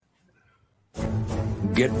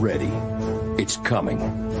Get ready. It's coming.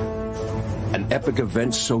 An epic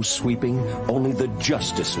event so sweeping, only the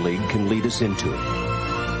Justice League can lead us into it.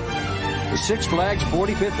 The Six Flags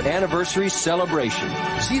 45th Anniversary Celebration.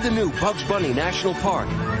 See the new Bugs Bunny National Park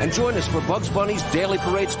and join us for Bugs Bunny's Daily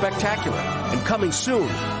Parade Spectacular. And coming soon,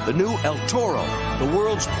 the new El Toro, the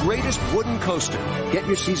world's greatest wooden coaster. Get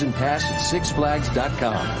your season pass at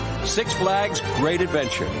sixflags.com. Six Flags Great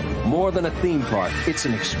Adventure. More than a theme park, it's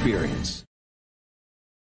an experience.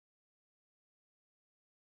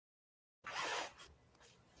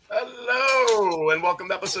 Hello, and welcome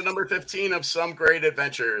to episode number 15 of Some Great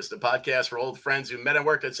Adventures, the podcast for old friends who met and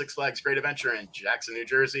worked at Six Flags Great Adventure in Jackson, New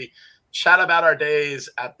Jersey. Chat about our days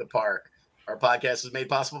at the park. Our podcast is made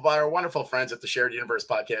possible by our wonderful friends at the Shared Universe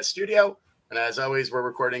Podcast Studio. And as always, we're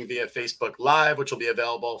recording via Facebook Live, which will be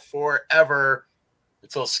available forever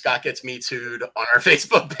until Scott gets Me Too'd on our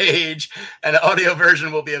Facebook page. And the audio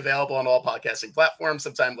version will be available on all podcasting platforms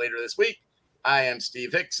sometime later this week. I am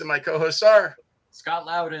Steve Hicks, and my co-hosts are Scott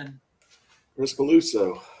Loudon, Chris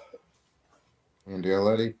Peluso, Andy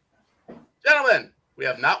Alletti. Gentlemen, we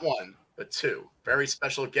have not one, but two very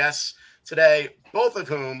special guests today, both of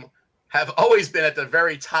whom have always been at the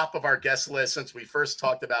very top of our guest list since we first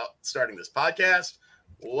talked about starting this podcast.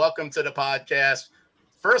 Welcome to the podcast.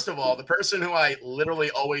 First of all, the person who I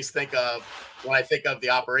literally always think of when I think of the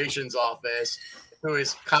operations office, who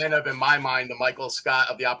is kind of, in my mind, the Michael Scott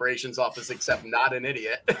of the operations office, except not an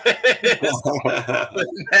idiot.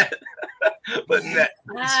 Lynette.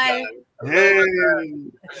 Hi. Hey.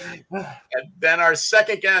 And then our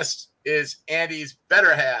second guest is Andy's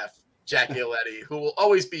better half, Jackie Alletti, who will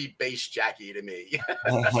always be base Jackie to me.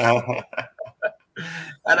 How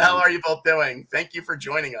the hell are you both doing? Thank you for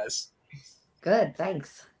joining us. Good,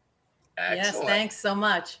 thanks. Excellent. Yes, thanks so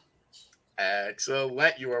much.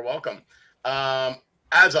 Excellent. You are welcome.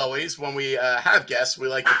 As always, when we have guests, we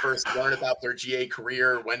like to first learn about their GA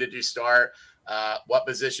career. When did you start? What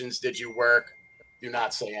positions did you work? Do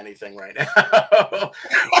not say anything right now.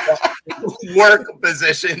 Work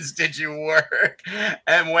positions did you work?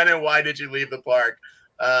 And when and why did you leave the park?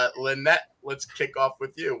 Lynette, let's kick off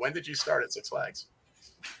with you. When did you start at Six Flags?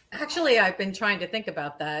 Actually, I've been trying to think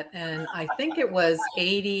about that, and I think it was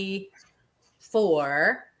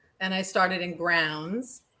 84, and I started in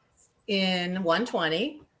grounds in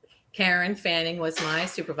 120. Karen Fanning was my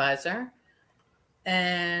supervisor,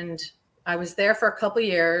 and I was there for a couple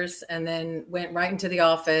years and then went right into the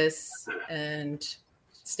office and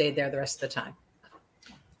stayed there the rest of the time.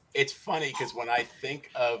 It's funny because when I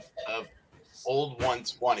think of old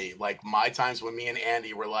 120, like my times when me and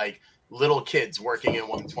Andy were like little kids working in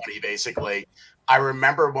 120, basically, I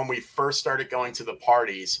remember when we first started going to the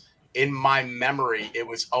parties, in my memory, it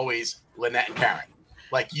was always Lynette and Karen.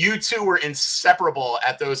 Like you two were inseparable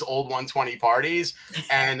at those old 120 parties.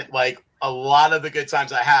 And like a lot of the good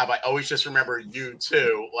times I have, I always just remember you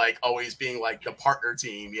two, like always being like the partner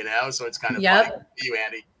team, you know? So it's kind of funny. You,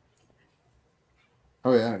 Andy.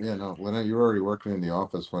 Oh, yeah. No, Lynette, you were already working in the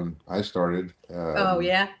office when I started. Oh,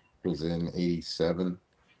 yeah? It was in 87,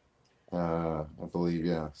 I believe,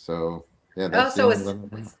 yeah. So, yeah. That's the only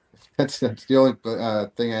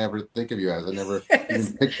thing I ever think of you as. I never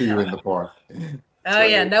even picture you in the park. Oh,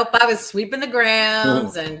 yeah. Nope. I was sweeping the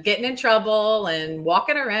grounds and getting in trouble and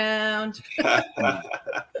walking around.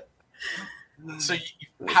 So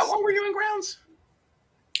how long were you in grounds?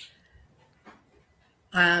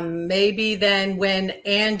 Maybe then when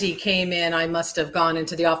Andy came in, I must have gone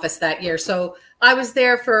into the office that year. So I was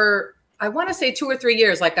there for, I want to say 2 or 3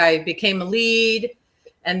 years. Like I became a lead,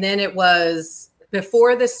 and then it was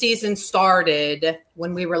before the season started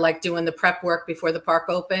when we were like doing the prep work before the park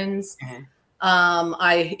opens. Mm-hmm.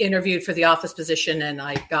 I interviewed for the office position and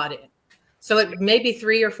I got in. So it maybe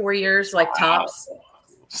 3 or 4 years, like tops.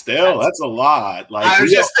 Still, that's a lot. Like I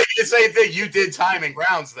was just thinking the same thing. You did time in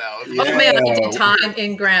grounds, though. Yeah. Oh man, I did time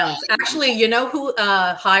in grounds. Actually, you know who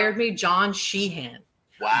hired me? John Sheehan.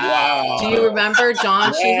 Wow. Do you remember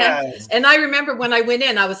John Sheehan? And I remember when I went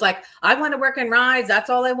in, I was like, I want to work in rides.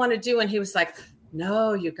 That's all I want to do. And he was like,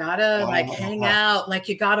 no, you gotta like hang out. Like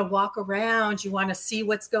you gotta walk around. You want to see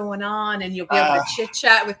what's going on, and you'll be able to chit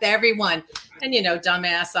chat with everyone. And you know,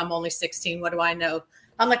 dumbass, I'm only 16. What do I know?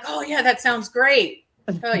 I'm like, oh yeah, that sounds great.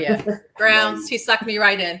 Oh yeah, grounds. He sucked me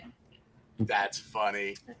right in. That's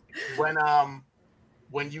funny. When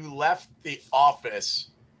you left the office,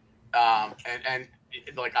 and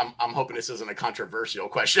like I'm hoping this isn't a controversial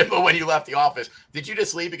question, but when you left the office, did you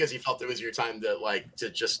just leave because you felt it was your time to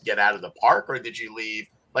just get out of the park, or did you leave?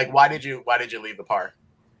 Like, why did you leave the park?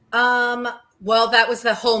 Well, that was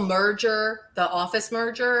the whole merger, the office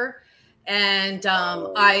merger, and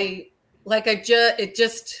I like it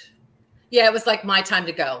was like my time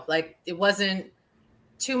to go. Like it wasn't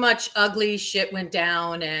too much ugly shit went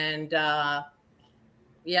down, and I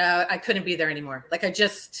couldn't be there anymore. Like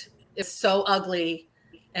it's so ugly,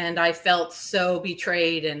 and I felt so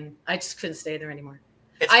betrayed, and I just couldn't stay there anymore.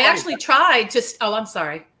 I actually tried to. Oh, I'm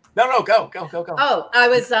sorry. No, go.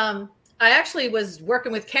 Oh, I actually was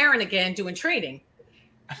working with Karen again, doing training,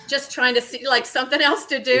 just trying to see like something else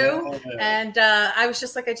to do. Yeah. And I was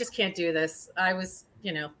just like, I just can't do this. I was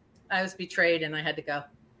betrayed and I had to go.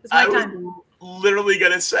 I was literally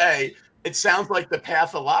going to say, it sounds like the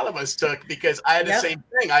path a lot of us took, because I had the same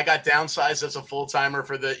thing. I got downsized as a full-timer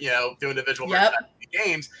for the, doing the visual merchandising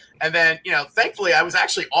games. And then, thankfully I was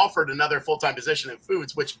actually offered another full-time position in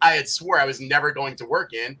foods, which I had swore I was never going to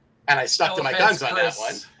work in. And I stuck to my guns on that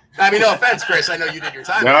one. I mean, no offense, Chris. I know you did your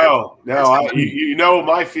time. No, you know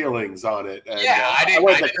my feelings on it. And, I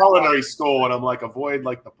went to culinary school, and I'm like, avoid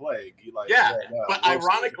like the plague. But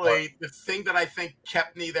ironically, the thing that I think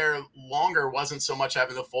kept me there longer wasn't so much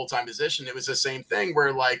having the full-time position. It was the same thing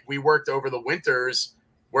where like we worked over the winters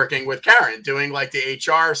working with Karen, doing like the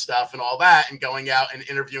HR stuff and all that, and going out and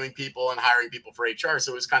interviewing people and hiring people for HR.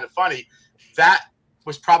 So it was kind of funny. That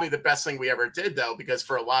was probably the best thing we ever did, though, because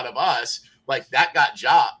for a lot of us, like that got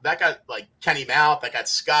like Kenny Mouth, that got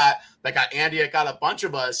Scott, that got Andy, it got a bunch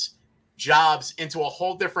of us jobs into a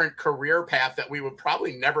whole different career path that we would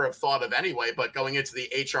probably never have thought of anyway, but going into the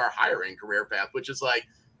HR hiring career path, which is like,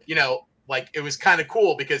 like it was kind of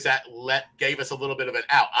cool because that gave us a little bit of an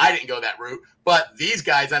out. I didn't go that route, but these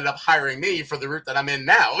guys ended up hiring me for the route that I'm in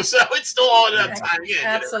now. So it's still all ended up tying in.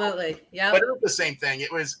 Absolutely. Yeah. But it was the same thing.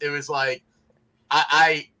 It was like,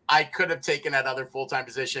 I could have taken that other full-time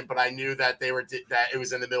position, but I knew that that it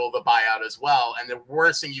was in the middle of the buyout as well. And the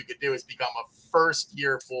worst thing you could do is become a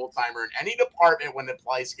first-year full-timer in any department when the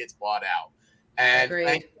place gets bought out. And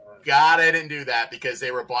thank God I didn't do that, because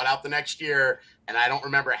they were bought out the next year, and I don't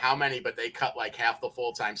remember how many, but they cut like half the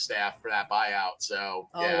full-time staff for that buyout. So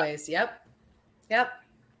always, yep.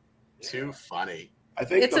 Too funny. I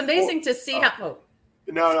think it's amazing to see how. Oh.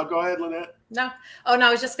 No, go ahead, Lynette. No,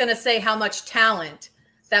 I was just going to say how much talent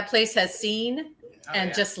that place has seen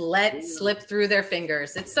and just let slip through their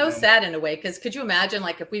fingers. It's so sad in a way, because could you imagine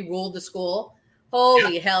like if we ruled the school?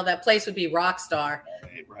 Holy hell, that place would be rock star.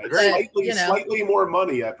 Right. But, slightly more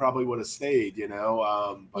money, I probably would have stayed,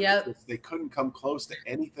 but they couldn't come close to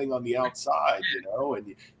anything on the outside,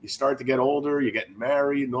 and you start to get older, you're getting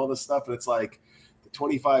married and all this stuff, and it's like the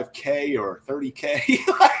 $25K or $30K,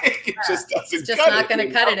 it just doesn't. It's just not going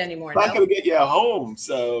to cut it anymore. Not going to get you a home.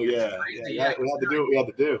 So we had to do what we had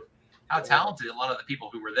to do. How talented a lot of the people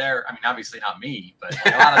who were there. I mean, obviously not me, but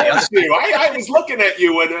a lot of the other people. I was looking at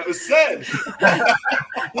you when it was said.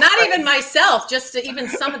 Not even myself, just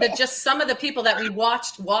some of the people that we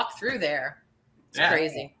watched walk through there. It's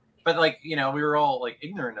crazy. But like, we were all like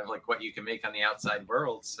ignorant of like what you can make on the outside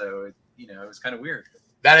world. So, it was kind of weird.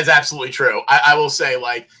 That is absolutely true. I will say,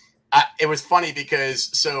 like, it was funny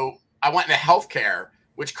because I went into healthcare,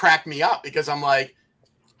 which cracked me up, because I'm like,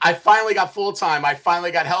 I finally got full-time. I finally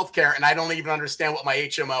got healthcare, and I don't even understand what my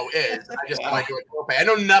HMO is. I just want to do a copay. I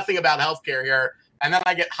know nothing about healthcare here. And then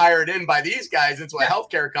I get hired in by these guys into a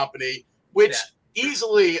healthcare company, which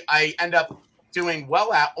easily I end up doing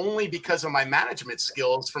well at, only because of my management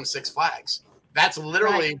skills from Six Flags. That's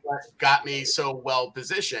literally what got me so well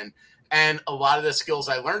positioned. And a lot of the skills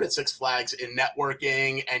I learned at Six Flags in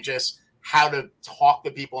networking and just how to talk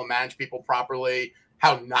to people and manage people properly,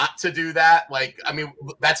 how not to do that. Like, I mean,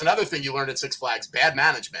 that's another thing you learned at Six Flags, bad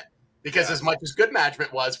management. Because as much as good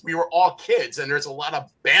management was, we were all kids, and there's a lot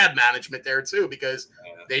of bad management there too, because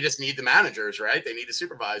they just need the managers, right? They need the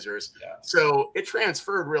supervisors. Yeah. So it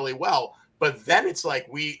transferred really well. But then it's like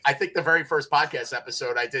I think the very first podcast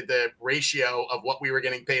episode, I did the ratio of what we were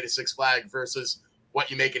getting paid at Six Flags versus what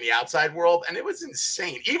you make in the outside world. And it was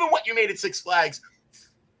insane. Even what you made at Six Flags,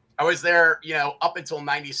 I was there, up until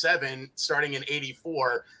 97, starting in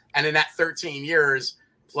 84. And in that 13 years,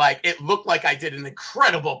 like, it looked like I did an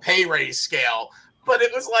incredible pay raise scale. But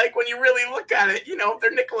it was like, when you really look at it,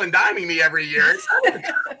 they're nickel and diming me every year.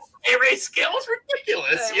 Pay raise scale is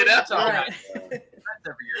ridiculous, Right.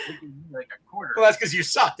 Every year, like a quarter. Well, that's because you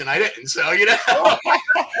sucked and I didn't. So,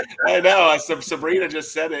 I know. Sabrina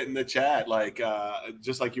just said it in the chat, like,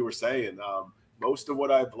 just like you were saying. Most of what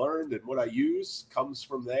I've learned and what I use comes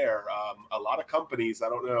from there. A lot of companies, I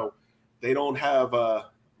don't know, they don't have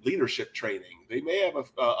leadership training. They may have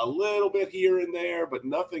a little bit here and there, but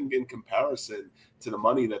nothing in comparison to the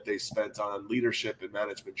money that they spent on leadership and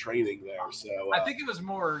management training there. So I think it was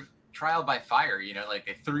more trial by fire, like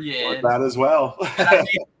they threw you in. That as well. I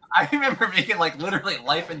I remember making like literally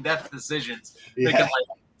life and death decisions. Making Yeah.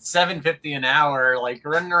 like $7.50 an hour, like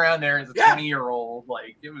running around there as a 20-year-old.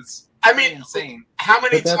 Like it was insane. How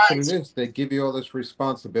many But that's times? what it is. They give you all this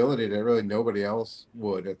responsibility that really nobody else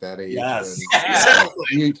would at that age. Yes. And Exactly.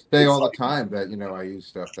 you say all the time that, I use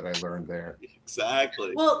stuff that I learned there.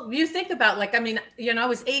 Exactly. Well, you think about like, I mean, I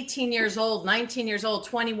was 18 years old, 19 years old,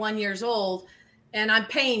 21 years old, and I'm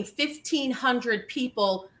paying 1,500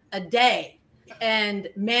 people a day and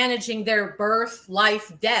managing their birth,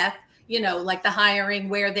 life, death, like the hiring,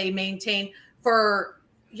 where they maintain for,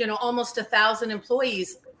 almost 1,000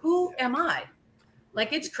 employees. Who am I?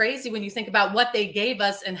 Like, it's crazy when you think about what they gave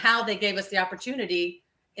us and how they gave us the opportunity.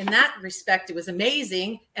 In that respect, it was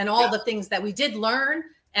amazing. And all the things that we did learn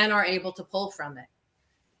and are able to pull from it.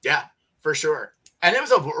 Yeah, for sure. And it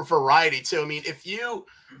was a variety too. I mean, if you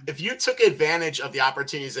took advantage of the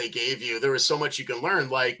opportunities they gave you, there was so much you can learn.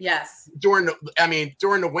 Like, yes, during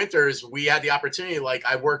the winters, we had the opportunity. Like,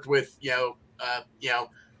 I worked with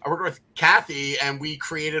I worked with Kathy, and we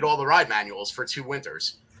created all the ride manuals for 2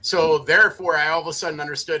 winters. So therefore, I all of a sudden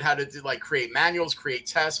understood how to do, like, create manuals, create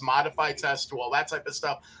tests, modify tests, do all that type of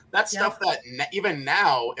stuff. That's stuff that even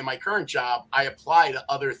now in my current job, I apply to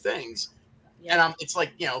other things. And it's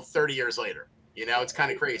like, 30 years later, it's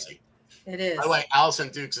kind of crazy. It is. By the way, Allison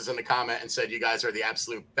Dukes is in the comment and said, you guys are the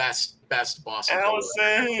absolute best boss.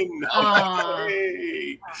 Allison.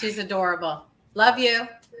 Hey. She's adorable. Love you.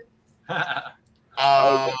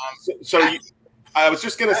 I was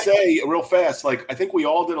just going to say real fast, like, I think we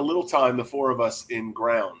all did a little time, the 4 of us, in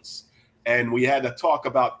grounds. And we had to talk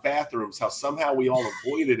about bathrooms, how somehow we all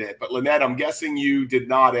avoided it. But Lynette, I'm guessing you did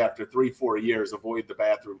not, after 3-4 years, avoid the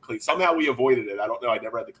bathroom clean. Somehow we avoided it. I don't know. I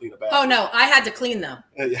never had to clean a bathroom. Oh, no. I had to clean them.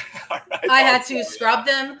 I had to scrub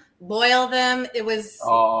them, boil them. It was...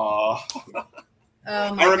 Oh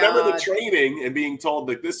my I remember God. the training and being told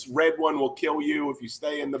that this red one will kill you if you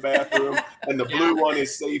stay in the bathroom, and the blue one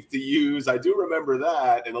is safe to use. I do remember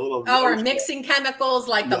that, and a little. Oh, or mixing chemicals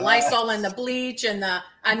like the Lysol and the bleach and the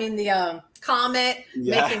Comet.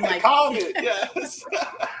 Yeah, making like Comet. Yes,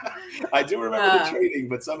 I do remember the training,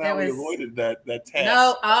 but somehow we avoided that task.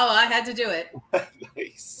 No, I had to do it.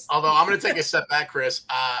 Nice. Although I'm going to take a step back, Chris.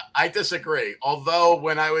 I disagree. Although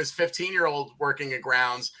when I was 15-year-old working at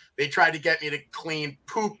grounds, they tried to get me to clean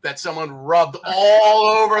poop that someone rubbed all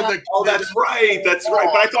over the. Oh, that's right. That's right.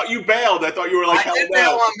 But I thought you bailed. I thought you were like, I did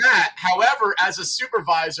bail on that. However, as a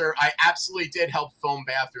supervisor, I absolutely did help foam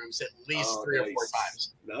bathrooms at least 3 or 4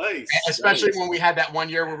 times. Nice. Especially when we had that one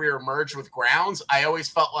year where we were merged with grounds. I always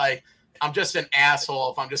felt like I'm just an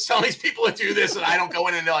asshole if I'm just telling these people to do this and I don't go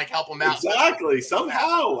in and like help them out. Exactly.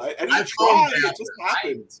 Somehow. I didn't try. It just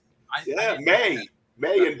happened.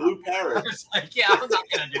 May and Blue Parrot. I was like, yeah, I'm not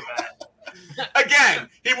going to do that. Again,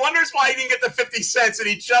 he wonders why he didn't get the 50 cents, and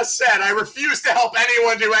he just said, I refuse to help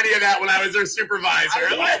anyone do any of that when I was their supervisor.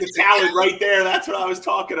 The talent right there. That's what I was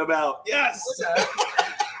talking about. Yes. There's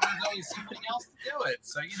always somebody else to do it.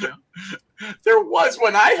 So, There was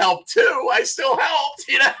when I helped, too. I still helped,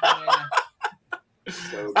 Yeah.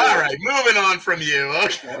 So All right, moving on from you.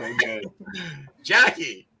 Okay. Very good.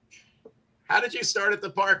 Jackie, how did you start at the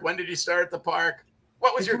park? When did you start at the park?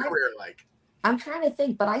 What was your career like? I'm trying to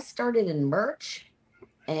think, but I started in merch,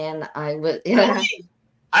 and I was. I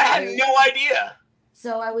had no idea.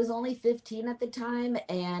 So I was only 15 at the time,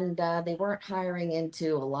 and they weren't hiring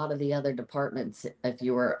into a lot of the other departments if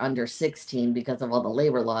you were under 16 because of all the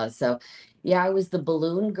labor laws. So, yeah, I was the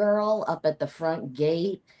balloon girl up at the front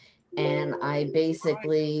gate, and I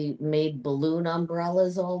basically made balloon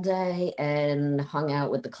umbrellas all day and hung out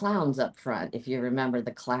with the clowns up front. If you remember, the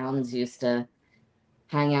clowns used to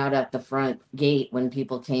hang out at the front gate when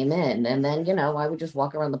people came in. And then, I would just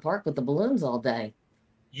walk around the park with the balloons all day.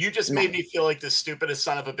 You just made me feel like the stupidest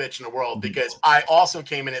son of a bitch in the world, because I also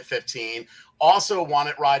came in at 15, also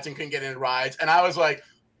wanted rides and couldn't get into rides. And I was like,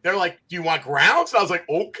 they're like, do you want grounds? And I was like,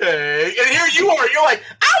 okay. And here you are. You're like,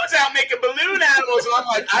 I was out making balloon animals. And I'm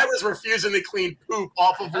like, I was refusing to clean poop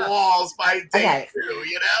off of walls by day 2,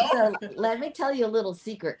 So let me tell you a little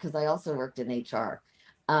secret, because I also worked in HR.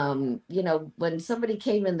 When somebody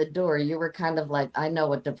came in the door, you were kind of like, I know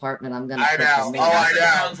what department I'm going to put them in.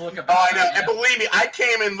 I know. And believe me, I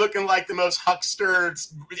came in looking like the most huckster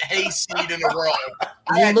hayseed in the world.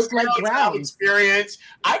 You looked like grounds. Experience.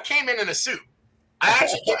 I came in a suit. I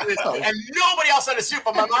actually came in and nobody else had a suit.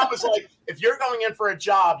 But my mom was like, if you're going in for a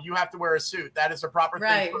job, you have to wear a suit. That is the proper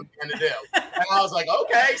thing for a man to do. And I was like,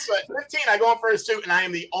 okay. So at 15, I go in for a suit, and I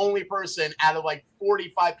am the only person out of like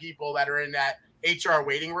 45 people that are in that HR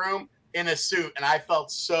waiting room in a suit, and I felt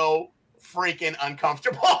so freaking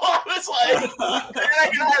uncomfortable. I was like, and I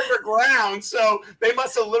can hire for ground. So they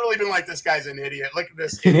must have literally been like, this guy's an idiot. Look at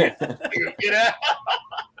this idiot. You know?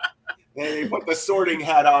 They put the sorting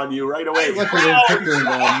hat on you right away. Look at him picturing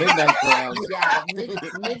midnight grounds. Yeah,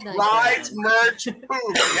 midnight. Rides, merch,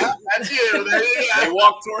 poop. Yeah, that's you. There you They go.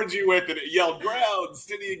 walked towards you with it. It yelled, grounds.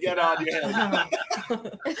 Didn't you get on your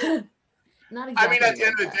head? Not I exactly. mean, at the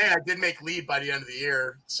end of like the day, I did make lead by the end of the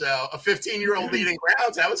year. So a 15-year-old leading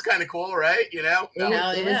grounds, that was kind of cool, right? You know? that. It, Hell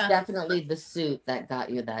was, it was yeah. definitely the suit that got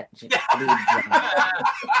you that lead job.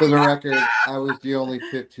 For the record, I was the only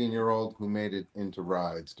 15-year-old who made it into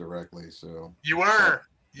rides directly. So You were.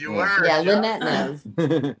 You were. Yeah, Lynette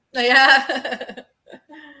knows. Yeah.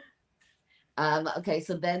 Okay,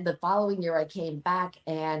 so then the following year I came back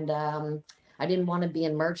and I didn't want to be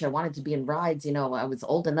in merch. I wanted to be in rides. You know, I was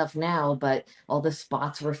old enough now, but all the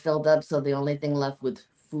spots were filled up. So the only thing left was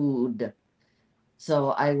food.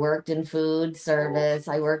 So I worked in food service.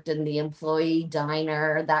 I worked in the employee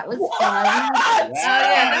diner. That was fun. Oh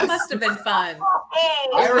yeah, that must have been fun.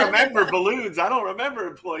 I remember balloons. I don't remember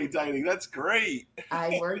employee dining. That's great.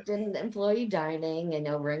 I worked in employee dining, you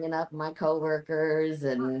know, ringing up my coworkers,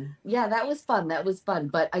 and yeah, that was fun. That was fun.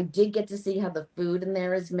 But I did get to see how the food in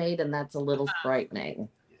there is made, and that's a little frightening.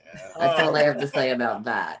 Yeah. That's all I have to say about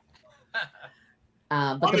that.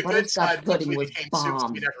 But On the the good side, butterscotch once pudding we was became soups,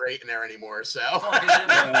 bomb. we never ate in there anymore. So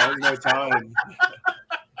Yeah, there's no time.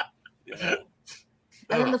 Yeah.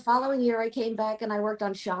 And then the following year, I came back and I worked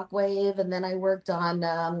on Shockwave, and then I worked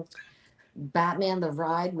on Batman the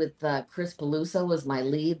Ride with Chris Peluso was my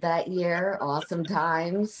lead that year. Awesome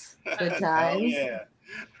times, good Hell times. yeah.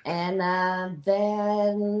 And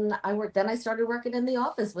then I started working in the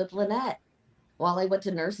office with Lynette while I went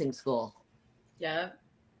to nursing school. Yeah.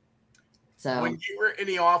 So when you were in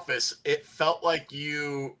the office, it felt like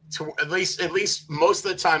you, at least most of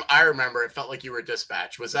the time I remember, it felt like you were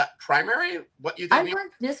dispatch. Was that primary? What you I did?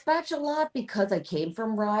 worked dispatch a lot because I came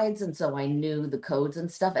from rides, and so I knew the codes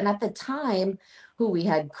and stuff. And at the time, we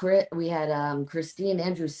had Christine,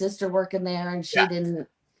 Andrew's sister, working there, and she Yeah.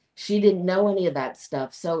 didn't know any of that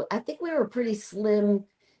stuff. So I think we were pretty slim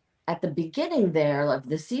at the beginning there of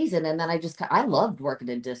the season, and then I loved working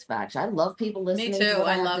in dispatch. I love people listening too. to what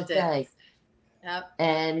I I have loved to it. say. Yep.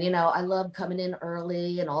 And, you know, I love coming in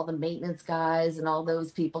early, and all the maintenance guys and all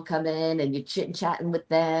those people come in and you're chit chatting with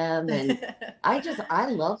them. And I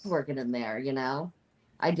loved working in there, you know,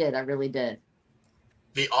 I really did.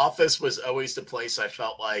 The office was always the place I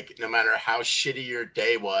felt like no matter how shitty your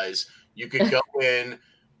day was, you could go in.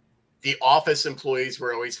 The office employees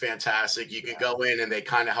were always fantastic. You could go in and they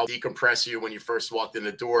kind of help decompress you when you first walked in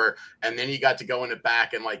the door. And then you got to go in the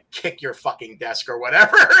back and like kick your fucking desk or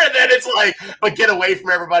whatever. And then it's like, but get away from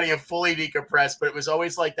everybody and fully decompress. But it was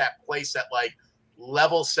always like that place that like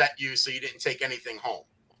level set you so you didn't take anything home.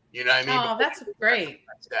 You know what I mean? Oh, that's great.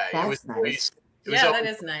 It was That's always, Yeah, that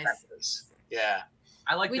is nice. nice. Yeah.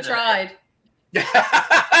 I like We that. tried. There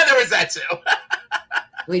was that too.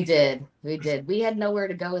 We did. We had nowhere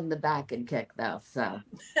to go in the back and kick though. So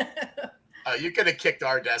You could have kicked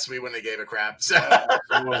our desk. We wouldn't have gave a crap. So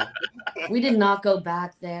we did not go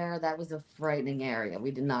back there. That was a frightening area.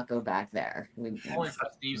 We did not go back there. Only for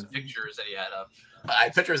Steve's pictures that he had up. I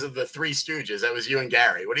had pictures of the Three Stooges. That was you and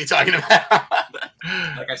Gary. What are you talking about?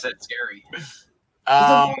 Like I said, scary.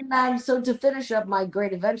 So to finish up my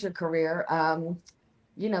great adventure career,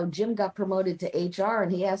 you know, Jim got promoted to HR,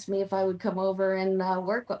 and he asked me if I would come over and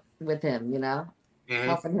work with him, you know, Mhm.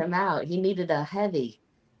 helping him out. He needed a heavy.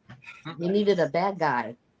 He needed a bad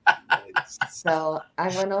guy. So I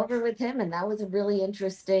went over with him, and that was a really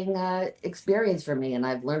interesting experience for me. And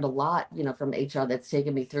I've learned a lot, you know, from HR that's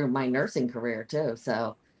taken me through my nursing career too.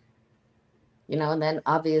 So, you know, and then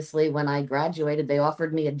obviously when I graduated, they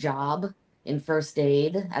offered me a job in first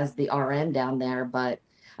aid as the RN down there, but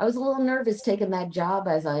I was a little nervous taking that job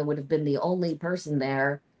as I would have been the only person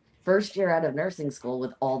there first year out of nursing school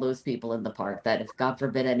with all those people in the park that if God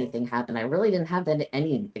forbid anything happened, I really didn't have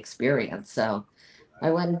any experience. So I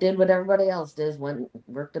went and did what everybody else does,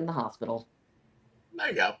 worked in the hospital. There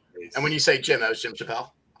you go. And when you say Jim, that was Jim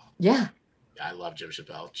Chappelle. Yeah. I love Jim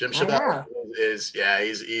Chappelle. Jim I Chappelle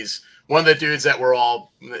he's one of the dudes that we're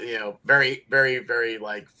all, you know, very, very, very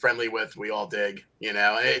like friendly with. We all dig, you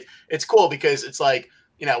know, and it's cool because it's like,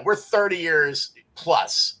 you know, we're 30 years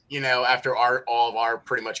plus, you know, after all of our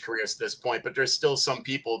pretty much careers at this point, but there's still some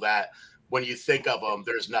people that when you think of them,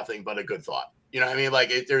 there's nothing but a good thought. You know what I mean?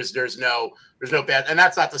 Like there's no bad, and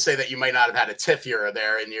that's not to say that you might not have had a tiff here or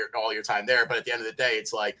there in all your time there, but at the end of the day,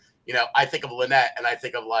 it's like, you know, I think of Lynette and I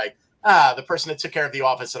think of like the person that took care of the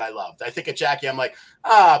office that I loved. I think of Jackie, I'm like,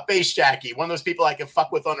 Bass Jackie, one of those people I can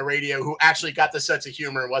fuck with on the radio who actually got the sense of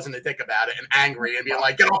humor and wasn't a dick about it and angry and being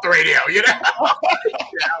like, get off the radio, you know?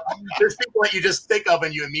 There's people that you just think of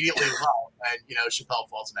and you immediately love, and you know, Chappelle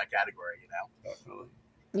falls in that category, you know. Definitely.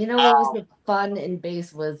 You know what was the fun in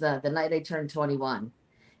bass was the night I turned 21,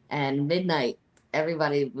 and midnight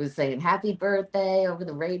everybody was saying happy birthday over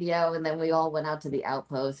the radio, and then we all went out to the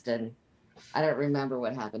outpost, and I don't remember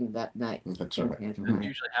what happened that night. That's all right. That's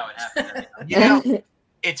usually how it happens. You know,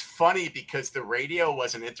 it's funny because the radio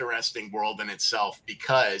was an interesting world in itself,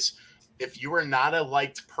 because if you were not a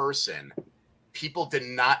liked person, people did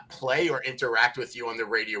not play or interact with you on the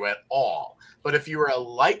radio at all. But if you were a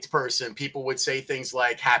liked person, people would say things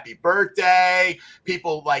like happy birthday.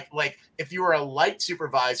 People like if you were a liked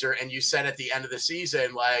supervisor and you said at the end of the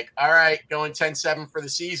season, like, all right, going 10-7 for the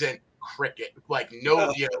season, cricket. Like,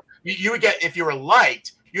 no, you know, you would get, if you were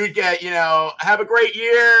liked, you would get, you know, have a great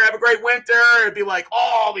year, have a great winter. It'd be like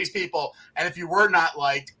all these people. And if you were not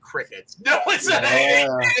liked, crickets. No one said anything. It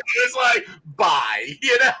was like, bye,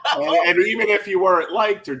 you know? And even if you weren't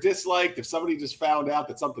liked or disliked, if somebody just found out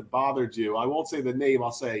that something bothered you, I won't say the name,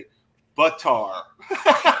 I'll say Buttar.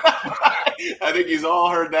 I think you've all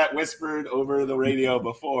heard that whispered over the radio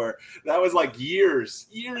before. That was like years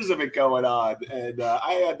of it going on. And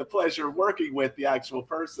I had the pleasure of working with the actual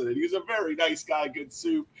person. And he was a very nice guy, good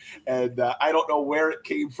soup. And I don't know where it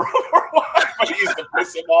came from or what, but he used to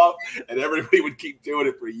piss him off. And everybody would keep doing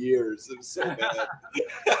it for years. It was so bad.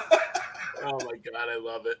 Oh, my God, I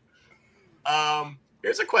love it.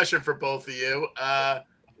 Here's a question for both of you.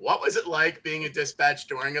 What was it like being a dispatch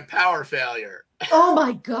during a power failure? Oh,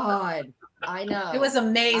 my God. I know. It was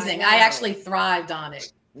amazing. I actually thrived on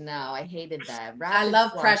it. No, I hated that. I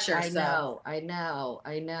love pressure. I so. know. I know.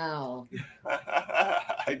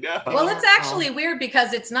 Well, it's actually weird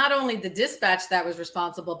because it's not only the dispatch that was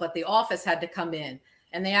responsible, but the office had to come in,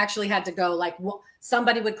 and they actually had to go, like,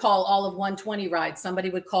 somebody would call all of 120 rides, somebody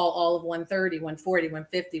would call all of 130, 140,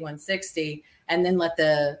 150, 160, and then let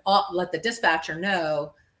the dispatcher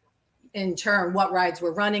know in turn what rides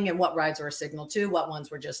were running and what rides were signaled to, what ones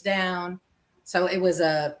were just down. So it was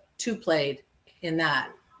a two-played in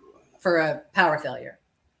that for a power failure.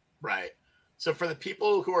 Right. So for the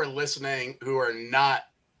people who are listening, who are not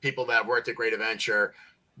people that have worked at Great Adventure,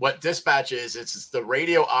 what dispatch is, it's the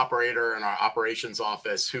radio operator in our operations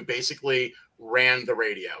office who basically ran the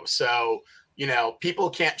radio. So, you know, people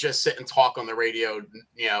can't just sit and talk on the radio,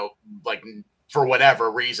 you know, like for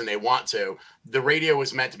whatever reason they want to. The radio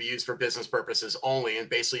was meant to be used for business purposes only. And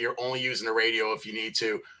basically you're only using the radio if you need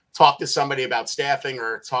to talk to somebody about staffing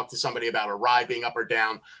or talk to somebody about a ride being up or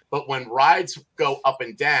down. But when rides go up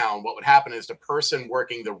and down, what would happen is the person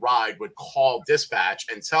working the ride would call dispatch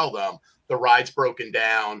and tell them the ride's broken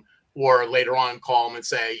down, or later on call them and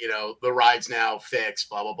say, you know, the ride's now fixed,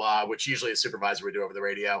 blah, blah, blah, which usually a supervisor would do over the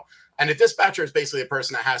radio. And a dispatcher is basically a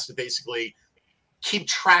person that has to basically keep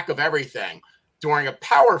track of everything. During a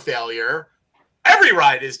power failure, every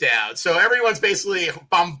ride is down. So everyone's basically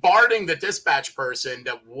bombarding the dispatch person,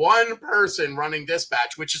 that one person running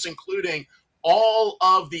dispatch, which is including all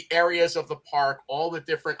of the areas of the park, all the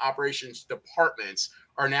different operations departments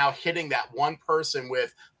are now hitting that one person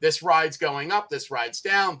with this ride's going up, this ride's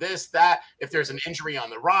down, this, that. If there's an injury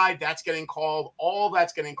on the ride, that's getting called, all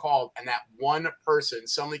that's getting called. And that one person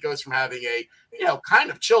suddenly goes from having a, you know,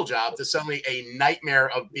 kind of chill job to suddenly a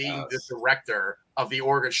nightmare of being the director of the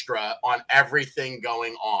orchestra on everything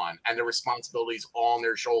going on, and the responsibilities all on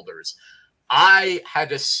their shoulders. I had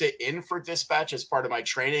to sit in for dispatch as part of my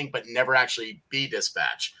training, but never actually be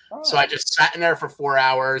dispatch. So I just sat in there for 4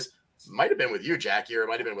 hours. Might have been with you, Jackie, or it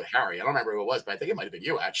might have been with Harry. I don't remember who it was, but I think it might have been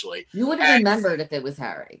you, actually. You would have remembered if it was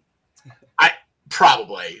Harry. I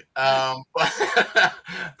probably.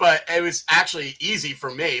 But it was actually easy for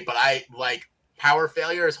me. But I like power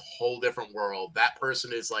failure is a whole different world. That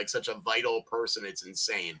person is like such a vital person. It's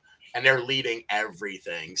insane. And they're leading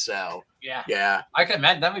everything. So, yeah. I can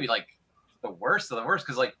imagine that would be like the worst of the worst.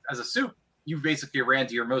 Because, like, as a soup, you basically ran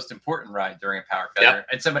to your most important ride during a power failure,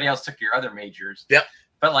 and somebody else took your other majors. Yep.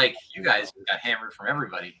 But like you guys got hammered from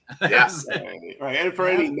everybody. Yes. Right. And for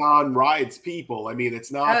any non-rides people, I mean,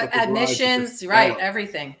 it's not that the admissions, right?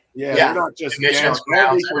 Everything. Yeah, they're not just down.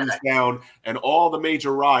 Everything's down, and all the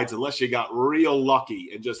major rides, unless you got real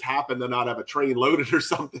lucky and just happen to not have a train loaded or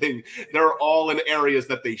something, they're all in areas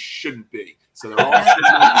that they shouldn't be. So they're all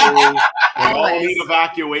they all need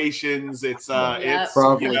evacuations. It's you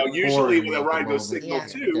know, usually when a ride goes signal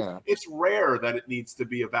 2, it's rare that it needs to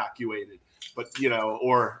be evacuated. But, you know,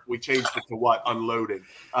 or we changed it to unloading,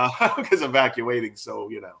 because evacuating so,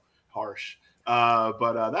 you know, harsh.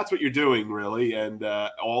 But that's what you're doing, really. And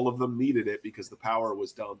all of them needed it because the power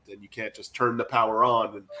was dumped, and you can't just turn the power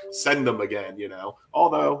on and send them again,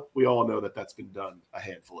 Although we all know that that's been done a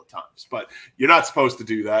handful of times. But you're not supposed to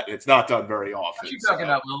do that. It's not done very often. What are you talking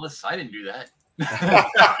about, Willis? I didn't do that.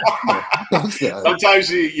 Sometimes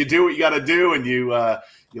you do what you got to do, and you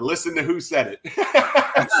listen to who said it.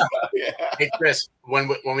 Yeah. Hey, Chris, when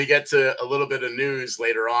we get to a little bit of news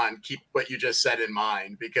later on, keep what you just said in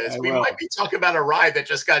mind, because we might be talking about a ride that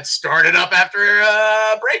just got started up after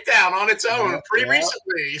a breakdown on its own pretty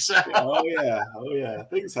recently. So. Oh yeah,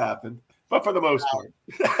 things happen, but for the most part.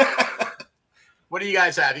 What do you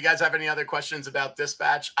guys have? You guys have any other questions about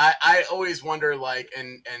dispatch? I always wonder,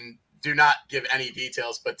 and do not give any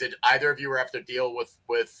details, but did either of you ever have to deal with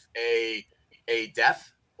a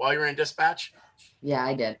death while you're in dispatch? Yeah,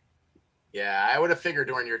 I did. Yeah, I would have figured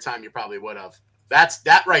during your time you probably would have.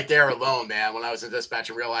 That right there alone, man. When I was in dispatch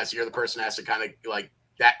and realized you're the person that has to kind of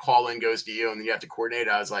that call in goes to you and then you have to coordinate,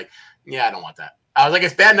 I was like, yeah, I don't want that. I was like,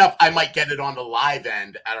 it's bad enough I might get it on the live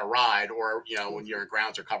end at a ride, or when you're in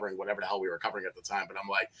grounds or covering whatever the hell we were covering at the time. But I'm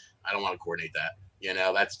like, I don't want to coordinate that.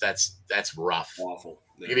 That's rough. Awful.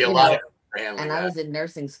 Give you a lot of. And I was in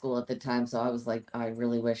nursing school at the time, so I was like, I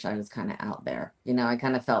really wish I was kind of out there. I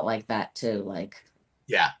kind of felt like that too.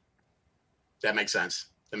 Yeah, that makes sense.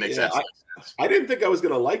 That makes sense. I didn't think I was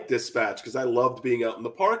going to like dispatch because I loved being out in the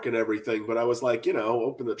park and everything, but I was like,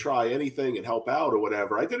 open to try anything and help out or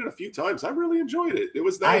whatever. I did it a few times. I really enjoyed it. It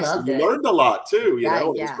was nice. You learned a lot too. It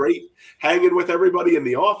was great hanging with everybody in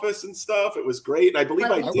the office and stuff. It was great. And I believe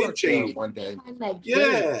I did change one day.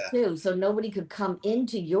 Too, so nobody could come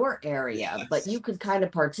into your area, but you could kind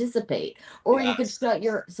of participate, or you could shut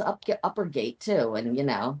your upper gate too, and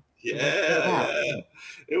Yeah,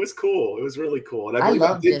 it was cool. It was really cool. And I believe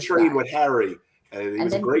I did train with Harry, and he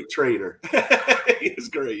was a great trainer. He was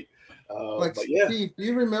great. Steve, do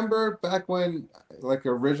you remember back when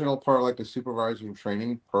original part of the supervisory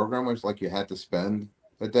training program was you had to spend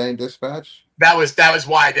a day in dispatch? That was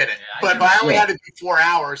why I did it. But I only had to do 4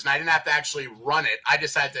 hours, and I didn't have to actually run it. I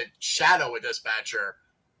just had to shadow a dispatcher.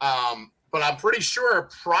 But I'm pretty sure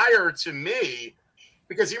prior to me,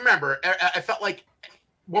 because you remember, I felt like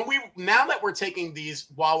now that we're taking these,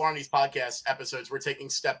 while we're on these podcast episodes, we're taking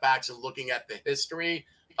step backs and looking at the history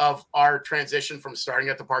of our transition from starting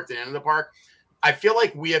at the park to the end of the park. I feel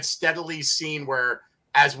like we have steadily seen where,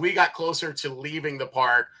 as we got closer to leaving the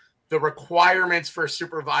park, the requirements for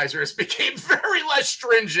supervisors became very less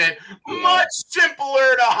stringent, much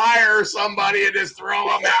simpler to hire somebody and just throw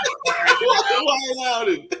them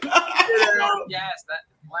out. Yes,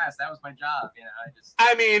 that was my job.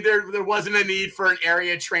 There wasn't a need for an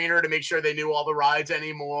area trainer to make sure they knew all the rides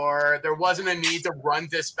anymore. There wasn't a need to run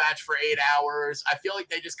dispatch for 8 hours. I feel like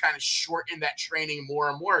they just kind of shortened that training more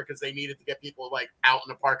and more because they needed to get people out in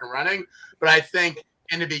the park and running. But I think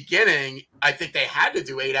in the beginning, I think they had to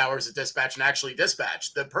do 8 hours of dispatch and actually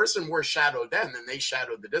dispatch. The person more shadowed them than they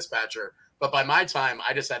shadowed the dispatcher. But by my time,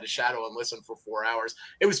 I just had to shadow and listen for 4 hours.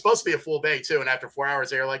 It was supposed to be a full day too. And after 4 hours,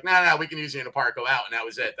 they were like, no, we can use you in the park, go out. And that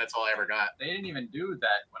was it. That's all I ever got. They didn't even do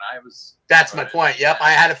that when I was. That's my point. Yep.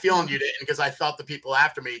 I had a feeling you didn't, because I thought the people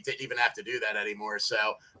after me didn't even have to do that anymore.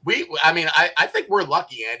 So I think we're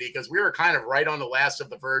lucky, Andy, because we were kind of right on the last of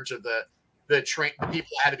the verge of the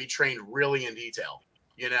people had to be trained really in detail.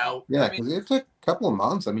 Yeah, because it took a couple of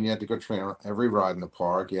months. You had to go train on every ride in the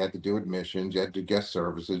park. You had to do admissions. You had to do guest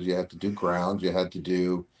services. You had to do grounds. You had to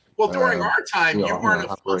do. Well, during our time, you weren't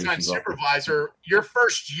a full-time supervisor. Your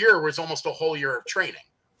first year was almost a whole year of training.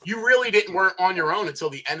 You really weren't on your own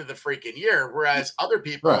until the end of the freaking year. Whereas other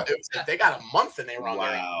people, they got a month and they were on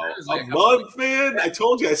their own. A month, man! I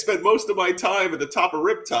told you, I spent most of my time at the top of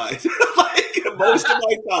Riptide. Most of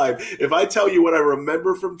my time. If I tell you what I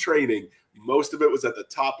remember from training, most of it was at the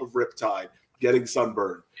top of Riptide, getting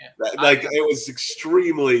sunburned. Yeah. It was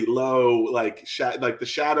extremely low. The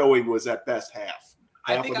shadowing was at best half.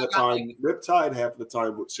 Half of the time Riptide, half of the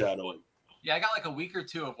time with shadowing. Yeah, I got a week or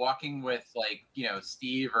two of walking with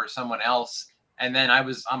Steve or someone else, and then I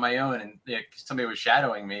was on my own, and somebody was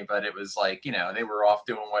shadowing me, but it was they were off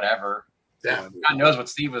doing whatever. Yeah, God knows what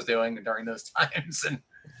Steve was doing during those times. And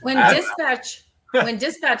when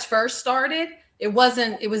dispatch first started, it was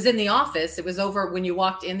in the office. It was over when you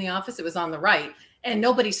walked in the office. It was on the right, and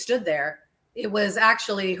nobody stood there. It was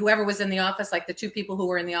actually whoever was in the office, the two people who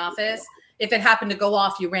were in the office. If it happened to go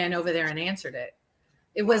off, you ran over there and answered it.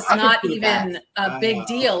 It was not even a big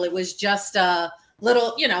deal. It was just a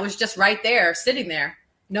little, it was just right there, sitting there.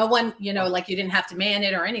 No one, you didn't have to man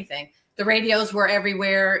it or anything. The radios were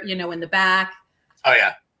everywhere, in the back. Oh,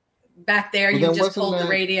 yeah. back there. Well, You then just wasn't pulled the that-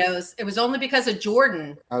 radios. It was only because of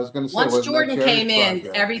Jordan. I was going to say, Once wasn't that Jordan Jerry's came in,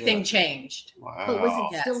 project? everything Yeah. changed. But was it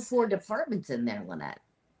Yes. still 4 departments in there, Lynette?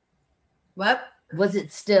 What? Was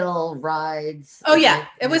it still rides? Oh yeah,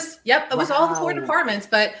 it was. Yep, it was all the 4 Wow. departments,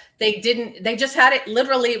 but they just had it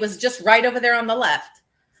literally. It was just right over there on the left.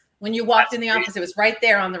 When you walked in the office, it was right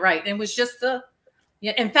there on the right. And it was just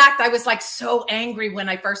yeah. In fact, I was like so angry when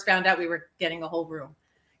I first found out we were getting a whole room,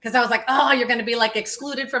 because I was like, oh, you're going to be like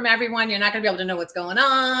excluded from everyone. You're not going to be able to know what's going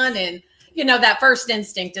on. And that first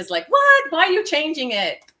instinct is like, what? Why are you changing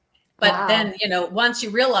it? But then, once you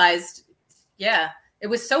realized, yeah, it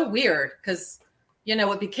was so weird because,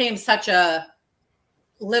 it became such a,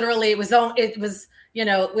 literally it was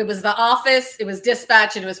the office, it was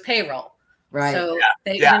dispatch, and it was payroll. Right. So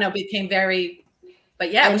they, became very,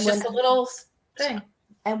 but yeah, it And was just a when- little thing.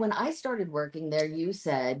 And when I started working there, you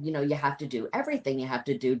said, you have to do everything. You have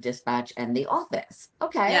to do dispatch and the office.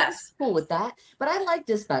 Okay. Yes. I was cool with that. But I like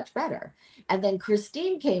dispatch better. And then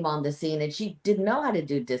Christine came on the scene and she didn't know how to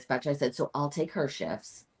do dispatch. I said, so I'll take her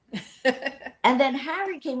shifts. And then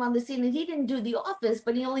Harry came on the scene and he didn't do the office,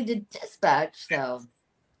 but he only did dispatch. So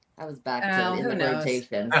I was back to in who the knows?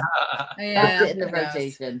 rotation. Yeah, in the who knows?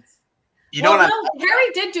 rotation.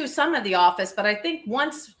 Harry did do some of the office, but I think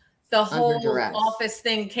once the whole duress. office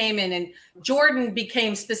thing came in and Jordan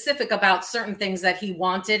became specific about certain things that he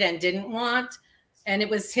wanted and didn't want, and it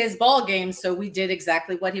was his ball game, so we did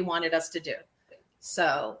exactly what he wanted us to do.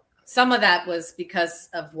 So some of that was because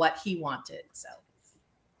of what he wanted. So,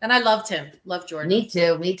 and I loved him. Loved Jordan. Me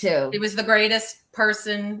too. He was the greatest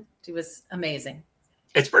person. He was amazing.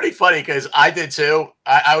 It's pretty funny because I did too.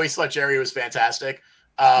 I always thought Jerry was fantastic.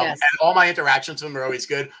 Yes. And all my interactions with him are always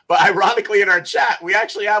good. But ironically, in our chat, we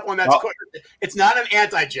actually have one that's quick. It's not an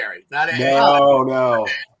anti-Jerry. No.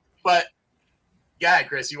 But yeah,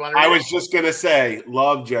 Chris, you want to? I was just gonna say,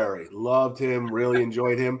 love Jerry, loved him, really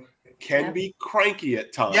enjoyed him. Can be cranky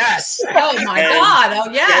at times. Yes. Oh my God.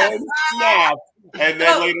 Oh yes. Snap. And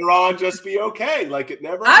then later on, just be okay. Like it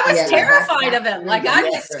never. I was Yeah, terrified of him. Like I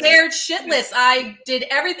was Yeah. scared shitless. I did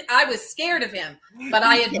everything. I was scared of him, but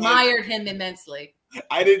I admired him immensely.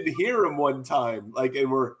 I didn't hear him one time, like, and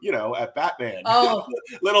we're, at Batman. Oh.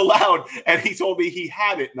 Little loud. And he told me he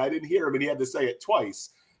had it and I didn't hear him and he had to say it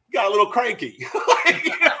twice. Got a little cranky. You know what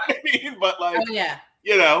I mean? But Oh yeah.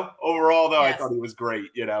 Overall though, I Yes. thought he was great.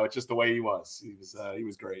 It's just the way he was. He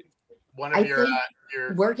was great. One of I your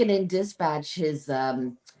working in dispatch, his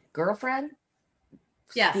girlfriend,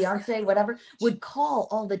 Yes. fiance, whatever, would call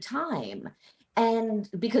all the time. And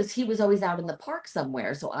because he was always out in the park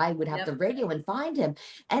somewhere, so I would have Yep. to radio and find him.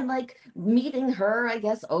 And like meeting her, I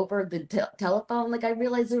guess, over the telephone, like I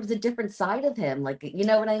realized there was a different side of him. Like, you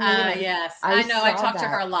know what I mean? Yes. I I know. I saw talked to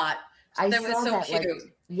that. her a lot. I That was saw so that, cute.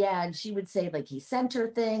 like, yeah, and she would say like he sent her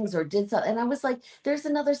things or did something, and I was like, "There's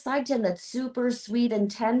another side to him that's super sweet and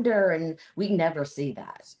tender," and we never see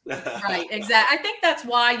that. Right. Exactly. I think that's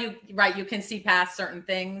why you can see past certain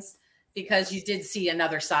things because you did see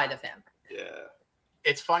another side of him. Yeah.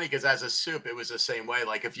 It's funny because as a soup, it was the same way.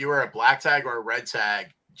 Like if you were a black tag or a red tag,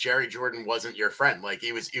 Jerry Jordan wasn't your friend. Like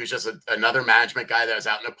he was just another management guy that was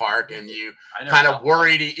out in the park, and you kind of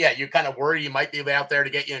worried. You kind of worried he might be out there to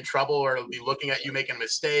get you in trouble or be looking at you making a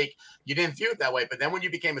mistake. You didn't view it that way. But then when you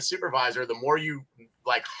became a supervisor, the more you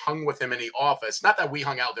like hung with him in the office, not that we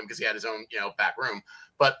hung out with him because he had his own, back room,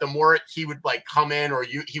 but the more he would like come in or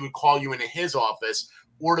he would call you into his office,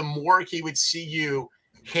 or the more he would see you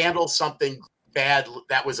handle something bad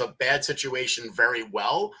that was a bad situation very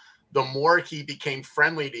well, the more he became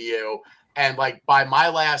friendly to you. And like by my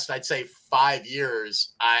last, I'd say 5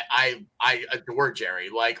 years, I adored Jerry.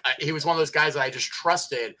 Like he was one of those guys that I just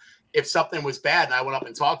trusted. If something was bad and I went up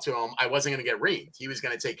and talked to him, I wasn't going to get reamed. He was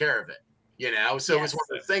going to take care of it. So it was one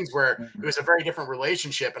of the things where it was a very different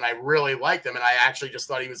relationship, and I really liked him. And I actually just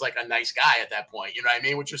thought he was like a nice guy at that point. You know what I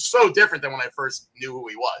mean? Which was so different than when I first knew who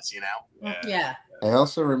he was, Yeah. I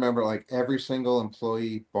also remember like every single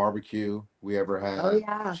employee barbecue we ever had. Oh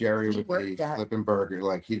yeah, Jerry He would worked be that. flipping burger.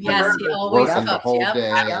 Like he'd Yes, be he always working the cooked, whole yep. day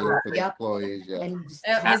Yep. with the Yep. employees. Yeah. And just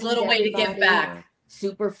His talking little way to give everybody, back.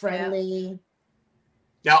 super friendly.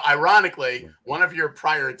 Now, ironically, one of your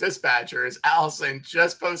prior dispatchers, Allison,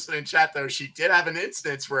 just posted in chat, though, she did have an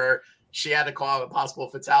instance where she had to call a possible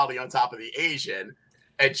fatality on top of the Asian,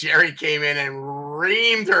 and Jerry came in and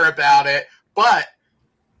reamed her about it, but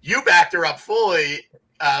you backed her up fully,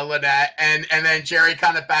 Lynette, and then Jerry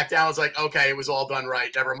kind of backed down, was like, okay, it was all done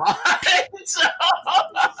right, never mind. So,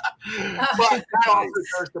 but that also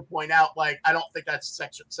goes to point out, like, I don't think that's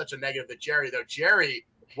such a negative to Jerry, though. Jerry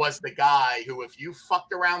was the guy who, if you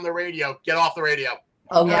fucked around the radio, get off the radio.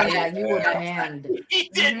 Oh yeah, you were banned. He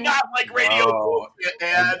did not like radio bullshit,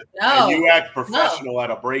 man. And you act professional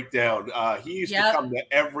at a breakdown. He used to come to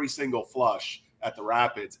every single flush at the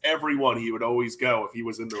Rapids. Everyone, he would always go if he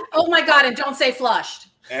was in the. Oh my God! And don't say flushed.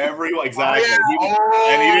 Everyone, exactly.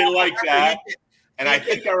 And he didn't like that. And I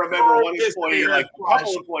think I remember one employee, like a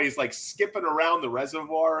couple employees, like skipping around the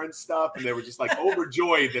reservoir and stuff, and they were just like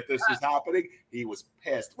overjoyed that this was happening. He was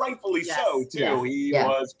pissed, rightfully so too. Yeah. He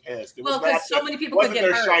was pissed. It Well, was not because so many people wasn't could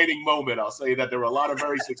get their hurt. shining moment. I'll say that there were a lot of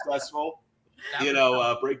very successful,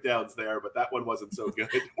 breakdowns there, but that one wasn't so good.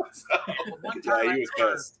 So, One time he was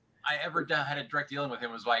pissed. I ever had a direct dealing with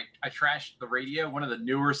him was like I trashed the radio, one of the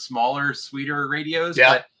newer, smaller, sweeter radios,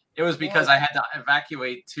 but it was because I had to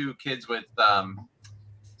evacuate 2 kids with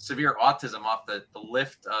severe autism off the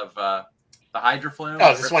lift of the hydroflume.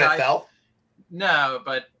 Oh, is this when it fell? No,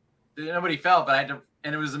 but nobody fell. But I had to,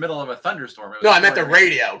 and it was the middle of a thunderstorm. No, I meant the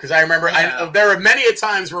radio because I remember there were many a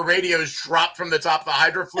times where radios dropped from the top of the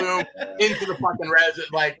hydroflume into the fucking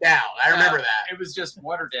like down. I remember that. It was just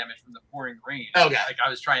water damage from the pouring rain. Okay. Like I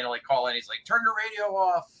was trying to like call in, he's like, "Turn your radio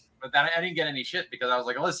off," but then I didn't get any shit because I was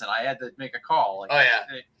like, "Listen, I had to make a call." Like,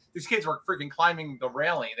 these kids were freaking climbing the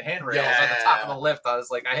railing, the handrails at the top of the lift. I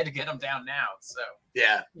was like, I had to get them down now. So he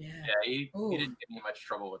didn't get me much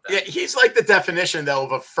trouble with that. Yeah, he's like the definition though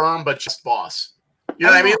of a firm but just boss. You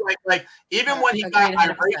know what I mean? Like even when he got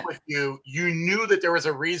irate with you, you knew that there was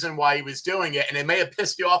a reason why he was doing it, and it may have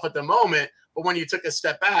pissed you off at the moment, but when you took a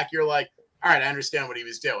step back, you're like, all right, I understand what he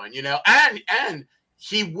was doing, you know? And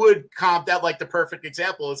he would comp that. Like the perfect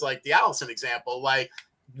example is like the Allison example. Like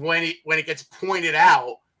when it gets pointed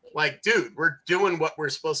out, like, dude, we're doing what we're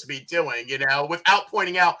supposed to be doing, you know, without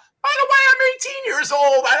pointing out, by the way, I'm 18 years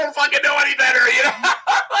old. I don't fucking know any better, you know?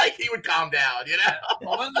 Like, he would calm down, you know?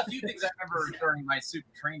 Well, one of the few things I remember during my super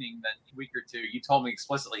training that week or two, you told me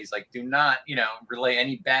explicitly, he's like, do not, relay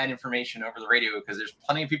any bad information over the radio because there's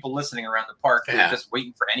plenty of people listening around the park who are just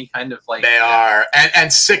waiting for any kind of, like... They are.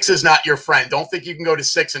 And 6 is not your friend. Don't think you can go to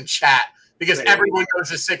 6 and chat. Because everyone goes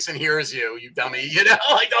to 6 and hears you dummy. You know,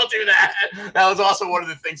 like, don't do that. That was also one of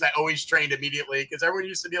the things I always trained immediately because everyone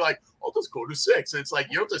used to be like, "Oh, just go to 6." And it's like,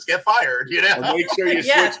 you'll just get fired, you know? And make sure you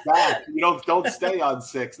switch back. You don't stay on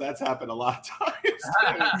 6. That's happened a lot of times.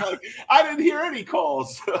 Like, I didn't hear any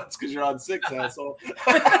calls. That's because you're on 6, asshole.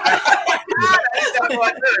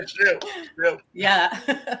 True. Yeah.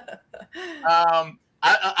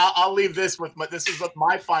 I'll leave this with this is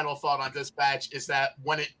my final thought on dispatch is that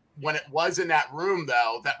when it was in that room,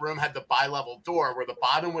 though, that room had the bi-level door where the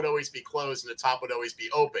bottom would always be closed and the top would always be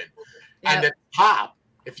open. Yep. And the top,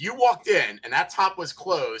 if you walked in and that top was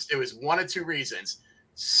closed, it was one of 2 reasons.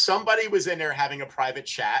 Somebody was in there having a private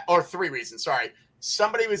chat, or 3 reasons, sorry.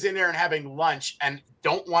 Somebody was in there and having lunch and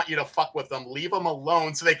don't want you to fuck with them. Leave them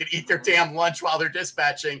alone so they could eat their damn lunch while they're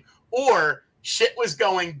dispatching. Or shit was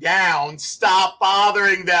going down. Stop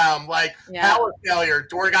bothering them. Like power failure.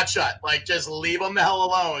 Door got shut. Like just leave them the hell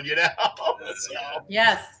alone. You know. So,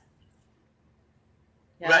 yes.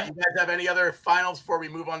 But you guys have any other finals before we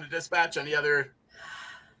move on to dispatch? Any other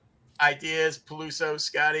ideas? Peluso,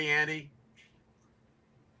 Scotty, Andy.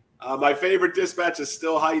 My favorite dispatch is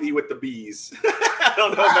still Heidi with the bees. I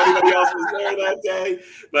don't know if anybody else was there that day,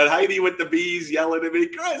 but Heidi with the bees yelling at me,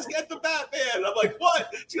 "Chris, get the Batman." And I'm like,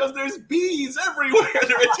 "What?" She goes, "There's bees everywhere.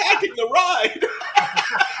 They're attacking the ride."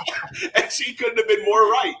 And she couldn't have been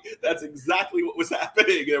more right. That's exactly what was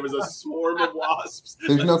happening. There was a swarm of wasps.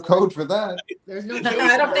 There's no code for that. There's no.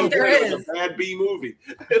 I don't think there is. It was a bad bee movie.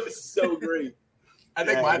 It was so great. I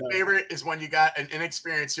think my favorite is when you got an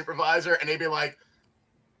inexperienced supervisor and they'd be like,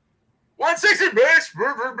 160 base,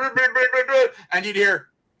 and you'd hear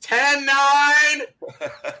 10-9,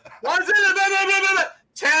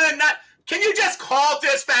 10-9. Can you just call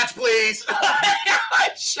dispatch, please?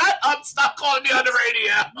 Shut up! Stop calling me on the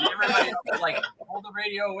radio. Everybody else is like, hold the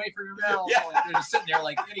radio away from your mouth. Yeah. Like, they're just sitting there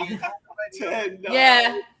like idiots. 10-9.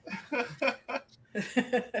 Yeah.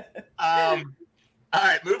 All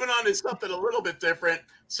right, moving on to something a little bit different.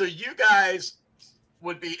 So you guys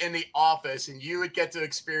would be in the office and you would get to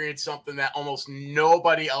experience something that almost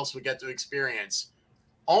nobody else would get to experience.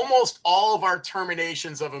 Almost all of our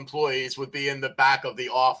terminations of employees would be in the back of the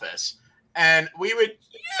office. And we would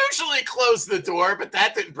usually close the door, but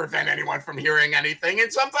that didn't prevent anyone from hearing anything.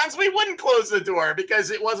 And sometimes we wouldn't close the door because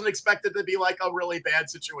it wasn't expected to be like a really bad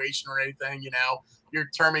situation or anything. You know, you're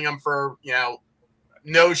terming them for,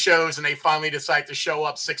 no shows and they finally decide to show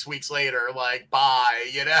up 6 weeks later, like,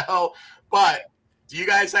 bye, But do you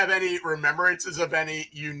guys have any remembrances of any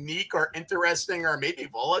unique or interesting or maybe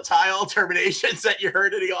volatile terminations that you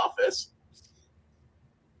heard in the office?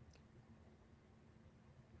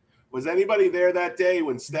 Was anybody there that day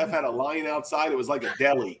when Steph had a line outside? It was like a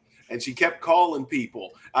deli. And she kept calling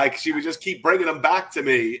people. Like she would just keep bringing them back to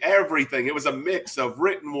me. Everything. It was a mix of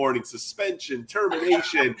written warning, suspension,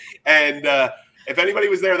 termination. And if anybody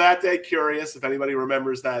was there that day, curious if anybody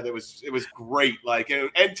remembers that, it was great. Like and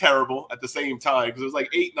terrible at the same time because it was like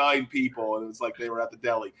 8-9 people, and it was like they were at the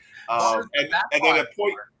deli. And then a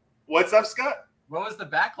point. What's up, Scott? What was the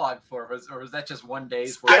backlog for? Or was that just one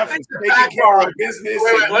day's work? I think the backlog business.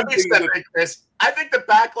 Let me step in, Chris. I think the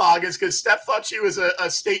backlog is because Steph thought she was a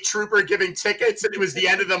state trooper giving tickets, and it was the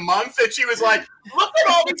end of the month, and she was like, "Look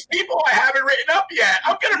at all these people I haven't written up yet.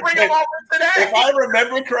 I'm going to bring them over today." If I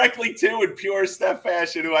remember correctly, too, in pure Steph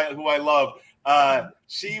fashion, who I love,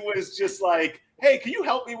 she was just like, "Hey, can you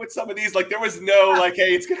help me with some of these?" Like, there was no, like,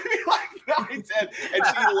 "Hey, it's going to be like 9, 10." And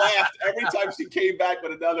she laughed every time she came back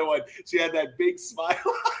with another one. She had that big smile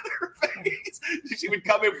on her face. She would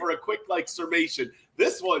come in for a quick, like, summation.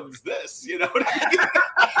 This one's this, you know what I mean?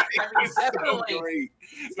 It was so great.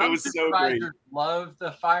 It was so great. Loved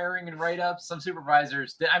the firing and write-ups. Some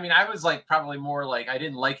supervisors did. I mean, I was, like, probably more like, I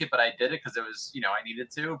didn't like it, but I did it because it was, I needed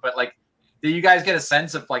to. But, like, do you guys get a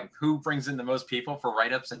sense of like who brings in the most people for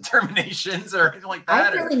write-ups and terminations or anything like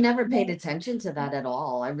that? I really never paid attention to that at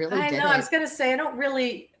all. I didn't. I know. I was going to say, I don't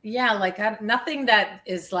really, nothing that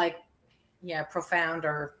is like, profound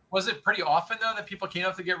or. Was it pretty often though that people came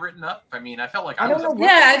up to get written up? I mean, I felt like I don't know.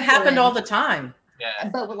 Yeah, it happened all the time. Yeah.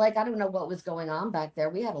 But like, I don't know what was going on back there.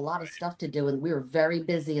 We had a lot of stuff to do and we were very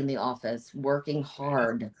busy in the office, working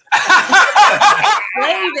hard.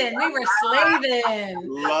 Slaving. We were slaving.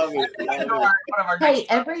 Love it. Hey,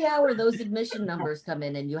 every hour those admission numbers come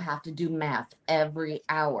in and you have to do math every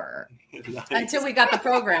hour. Nice. Until we got the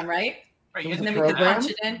program, right? Right, And then we could punch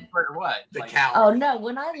it in. Or what? The count. Oh no,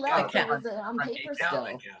 when I left, it was on paper still.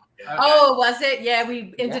 Okay. Oh, was it? Yeah,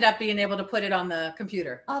 we ended up being able to put it on the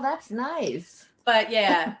computer. Oh, that's nice. But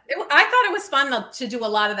yeah, I thought it was fun to do a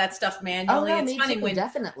lot of that stuff manually. Oh, no, it's me funny too, when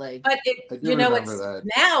definitely. But that.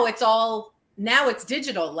 now it's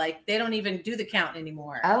digital. Like they don't even do the count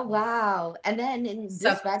anymore. Oh wow! And then in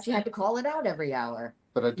dispatch, you had to call it out every hour.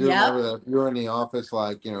 But I do remember that you were in the office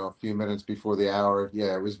like a few minutes before the hour.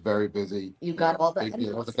 Yeah, it was very busy. You got all the. I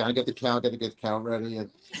was like, I get the count, got to get the count ready, and.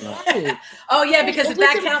 Right. Oh yeah, because if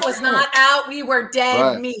that count was not out, we were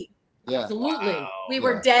dead meat. Yeah, absolutely. Wow. We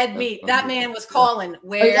were dead meat. That man was calling.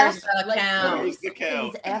 Where's the count? Where's the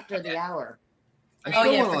count? After the hour. I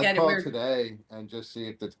still want to call today and just see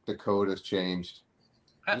if the code has changed.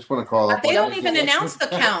 I just want to call up. They don't even announce the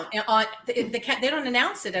count on the count. They don't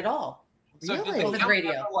announce it at all. So really? did the count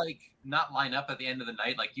ever, like not line up at the end of the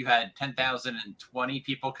night? Like you had 10,020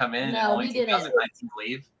 people come in and only 2,019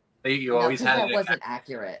 leave. You always had that wasn't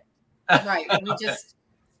accurate. Right. We just.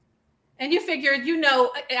 And you figured,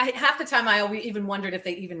 half the time I always even wondered if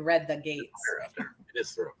they even read the gates. It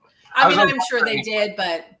is through. I mean, I'm sure they did,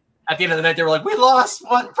 but at the end of the night, they were like, "We lost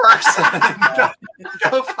one person.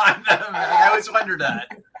 go find them." I always wondered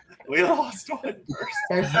that. We lost one person.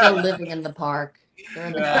 They're still living in the park. They're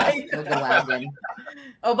in the Conestoga wagon.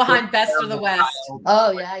 Oh, behind Best of the West.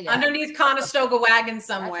 Oh yeah. Underneath Conestoga wagon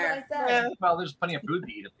somewhere. Yeah, well, there's plenty of food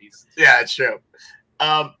to eat at least. Yeah, it's true.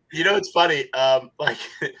 It's funny. Like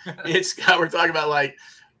Scott, we're talking about like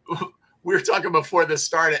we were talking before this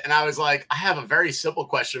started, and I was like, I have a very simple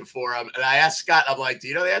question for him, and I asked Scott, I'm like, do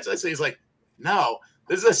you know the answer to this? And he's like, no.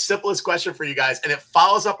 This is the simplest question for you guys, and it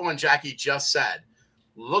follows up on what Jackie just said.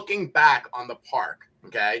 Looking back on the park,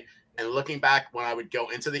 okay, and looking back when I would go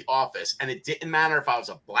into the office, and it didn't matter if I was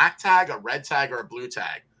a black tag, a red tag, or a blue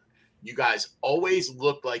tag. You guys always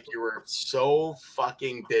looked like you were so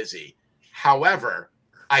fucking busy. However,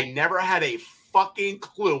 I never had a fucking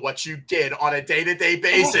clue what you did on a day-to-day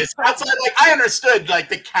basis. Outside, like, I understood, like,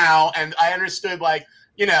 the count, and I understood, like,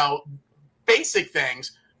 basic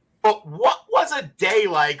things. But what was a day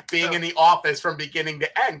like being in the office from beginning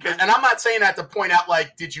to end? And I'm not saying that to point out,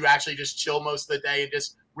 like, did you actually just chill most of the day and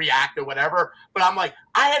just react or whatever? But I'm like,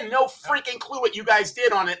 I had no freaking clue what you guys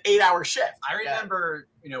did on an 8-hour shift. I remember,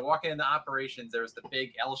 walking into operations, there was the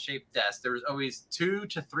big L-shaped desk. There was always 2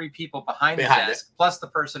 to 3 people behind the desk, plus the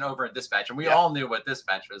person over in dispatch. And we all knew what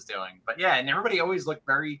dispatch was doing. But yeah, and everybody always looked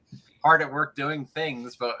very hard at work doing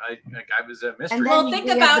things. But I was a mystery. Well,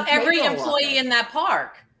 think about every employee in that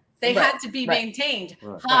park. They had to be maintained,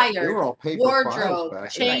 hired,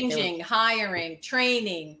 wardrobe, changing, hiring,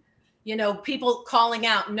 training, people calling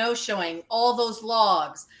out, no showing, all those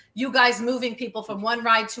logs, you guys moving people from one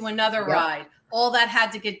ride to another ride, all that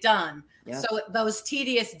had to get done. Yep. So those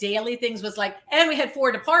tedious daily things was like, and we had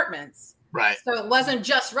 4 departments. Right. So it wasn't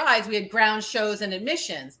just rides. We had ground shows and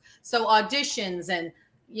admissions. So auditions and,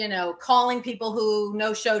 calling people who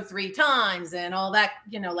no-showed 3 times and all that,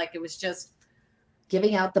 like it was just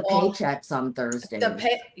giving out the paychecks on Thursday. The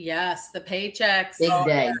paychecks. Big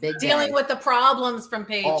day, big day. Dealing with the problems from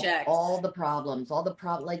paychecks. All the problems.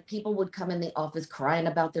 Like people would come in the office crying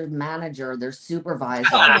about their manager, their supervisor.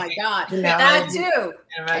 Oh my God. That too.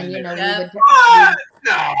 And we would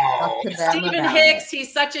no. Stephen Hicks,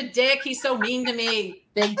 he's such a dick. He's so mean to me.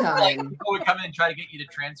 Big time. People would come in and try to get you to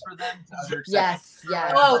transfer them to other Yes.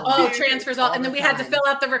 Transfers all, and then we had to fill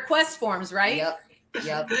out the request forms, right? Yep.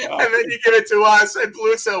 And then you give it to us and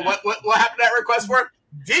Peluso. What happened to that request form?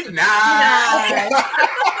 Denied.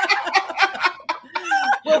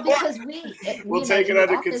 Well, because we'll take it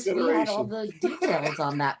under consideration. We had all the details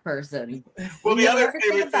on that person. Well, the other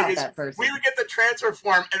favorite thing is we would get the transfer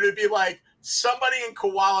form and it would be like somebody in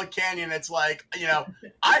Koala Canyon. It's like,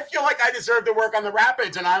 I feel like I deserve to work on the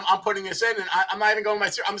Rapids and I'm putting this in and I'm not even going I'm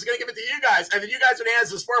just going to give it to you guys. And then you guys would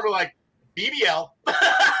answer this form. We're like, BBL.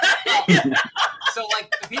 So,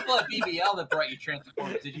 like, the people at BBL that brought you transfer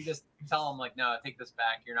forms, did you just tell them, like, no, take this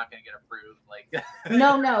back, you're not going to get approved? Like,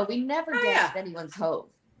 No, we never dashed anyone's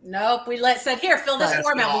hope. Nope, we said, here, fill this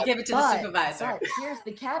form out, we'll give it to the supervisor. But here's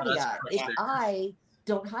the caveat. If I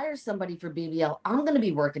don't hire somebody for BBL, I'm going to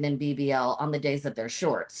be working in BBL on the days that they're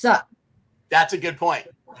short. So that's a good point.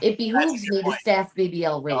 It behooves me to staff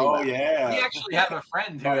BBL really well. Oh, yeah. We actually have a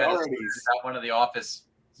friend who had one of the office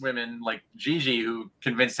women like Gigi who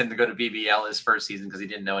convinced him to go to BBL his first season because he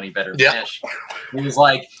didn't know any better finish. He was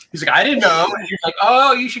like, I didn't know. And he's like,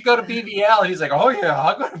 oh, you should go to BBL. And he's like, oh yeah,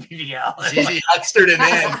 I'll go to BBL. Gigi huckstered it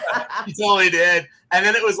in. He totally did. And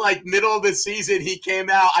then it was like middle of the season, he came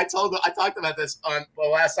out. I talked about this on the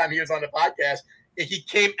last time he was on the podcast. He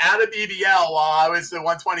came out of BBL while I was the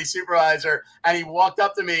 120 supervisor, and he walked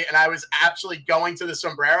up to me, and I was actually going to the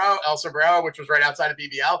El Sombrero, which was right outside of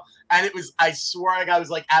BBL, and it was, I swear, like I was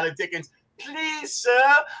like out of Dickens. Please,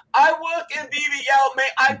 sir, I work in BBL. May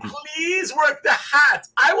I please work the hat?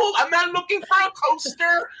 I'm not looking for a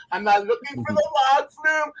coaster. I'm not looking for the log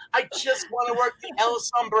flume. I just want to work the El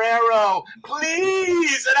Sombrero.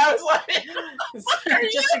 Please. And I was like,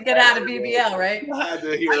 just to get out of BBL, right? I had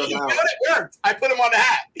to hear him out. It worked. I put him on the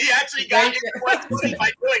hat. He actually got it by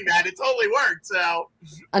doing that. It totally worked. So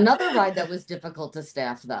another ride that was difficult to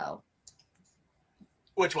staff, though.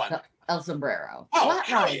 Which one? El Sombrero. Oh,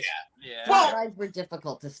 rides. Yeah. Flat rides were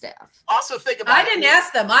difficult to staff. Also think about I didn't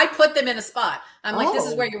ask them. I put them in a spot. I'm like, this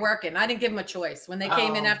is where you're working. I didn't give them a choice. When they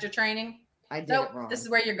came in after training, I did it wrong. This is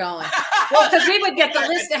where you're going. Well, because we would get the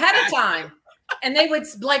list ahead of time. And they would,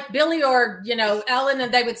 like Billy or, Ellen,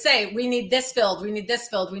 and they would say, we need this filled, we need this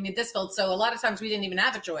filled, we need this filled. So a lot of times we didn't even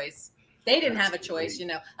have a choice. They didn't have a choice,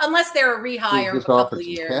 unless they were a rehire of a couple of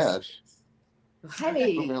years. Cash.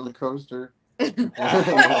 Hey. Put me on the coaster.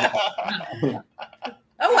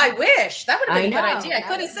 Oh, I wish. That would have been a good idea. I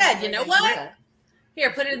could have said, you know what?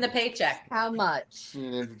 Here, put it in the paycheck. How much? Me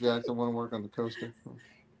and Andrew Jackson want to work on the coaster.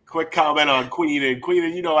 Quick comment on Queenan.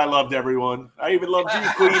 Queenan, I loved everyone. I even loved you,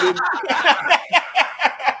 Queenan.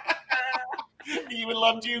 He even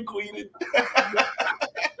loved you, Queenan.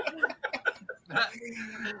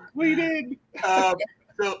 Queenan.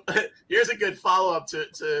 So here's a good follow-up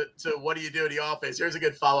to what do you do in the office? Here's a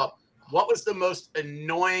good follow-up. What was the most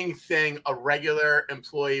annoying thing a regular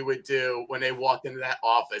employee would do when they walked into that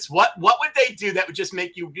office? What would they do that would just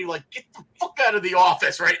make you be like, get the fuck out of the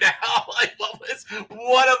office right now? Like, what was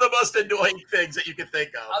one of the most annoying things that you could think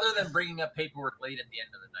of? Other than bringing up paperwork late at the end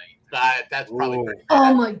of the night. That's probably good.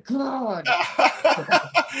 Oh, my God.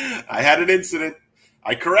 I had an incident.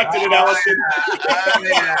 I corrected it, Allison.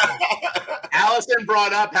 Yeah. Allison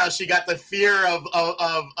brought up how she got the fear of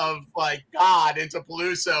like God into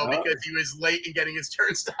Peluso because he was late in getting his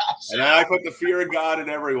turnstiles. And I put the fear of God in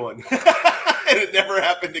everyone, and it never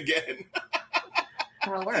happened again.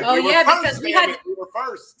 Because we were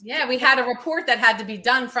first. Yeah, we had a report that had to be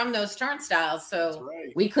done from those turnstiles, so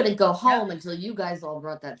we couldn't go home until you guys all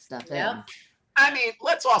brought that stuff in. I mean,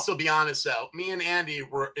 let's also be honest though. Me and Andy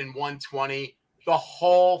were in 120. The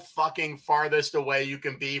whole fucking farthest away you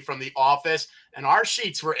can be from the office, and our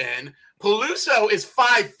sheets were in. Peluso is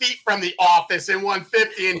 5 feet from the office in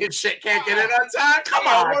 150, and his shit can't get in on time. Come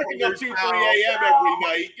on, working up 2-3 a.m. every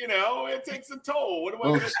night. It takes a toll. What am I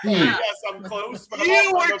going to say? Yes, I'm close, but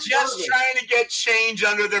you were just trying to get change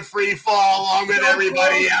under the free fall along with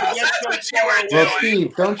everybody else. That's what you were doing. Well,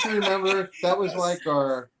 Steve, don't you remember that was like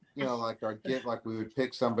our gift, like we would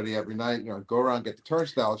pick somebody every night, go around, get the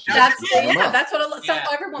turnstiles. That's what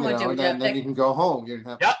everyone would do. And then you can go home. You didn't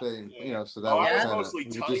have to stay, so that was you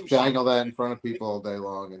just dangle that in front of people all day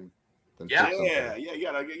long. And then you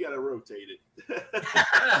gotta rotate it.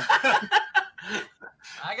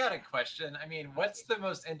 I got a question. I mean, what's the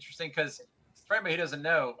most interesting? Because for anybody who doesn't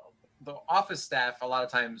know, the office staff a lot of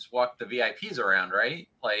times walk the VIPs around, right?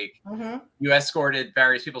 Like you escorted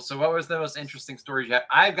various people. So what was the most interesting stories you have?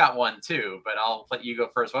 I've got one too, but I'll let you go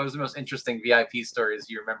first. What was the most interesting VIP stories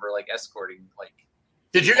you remember, like escorting? Like,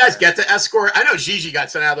 did you guys get to escort? I know Gigi got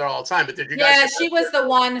sent out there all the time, but did you guys? Yeah, she was the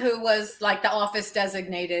one who was like the office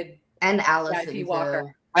designated and Allison VIP walker.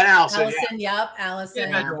 too. And Allison, yep, Allison.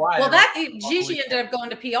 Yeah, well, that Gigi ended up going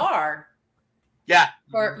to PR. Yeah.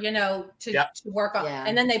 For to work on,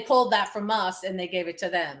 and then they pulled that from us and they gave it to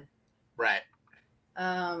them. Right.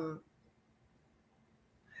 I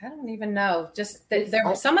don't even know. Just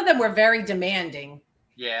some of them were very demanding.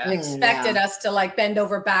 Yeah. Expected us to like bend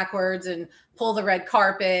over backwards and pull the red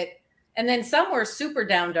carpet, and then some were super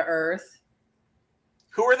down to earth.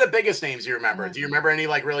 Who are the biggest names you remember? Do you remember any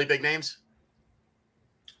like really big names?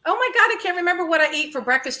 Oh my God, I can't remember what I ate for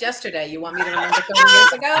breakfast yesterday. You want me to remember 30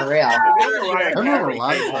 years ago? For real. I remember a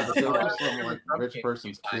lot of them, like rich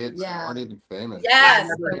person's kids aren't even famous. Yes.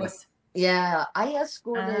 Yeah, I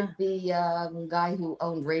escorted the guy who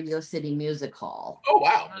owned Radio City Music Hall. Oh,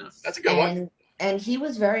 wow. That's a good one. And he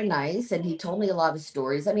was very nice, and he told me a lot of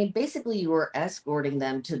stories. I mean, basically, you were escorting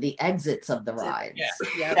them to the exits of the rides.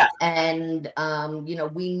 Yeah. And,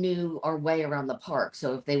 we knew our way around the park.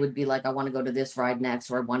 So if they would be like, I want to go to this ride next,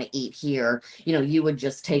 or I want to eat here, you would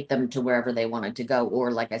just take them to wherever they wanted to go. Or,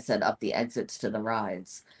 like I said, up the exits to the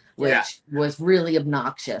rides, which was really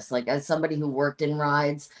obnoxious. Like, as somebody who worked in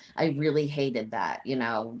rides, I really hated that,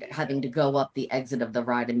 having to go up the exit of the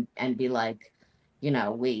ride and be like,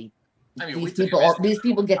 these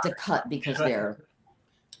people get to cut because they're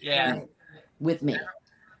with me.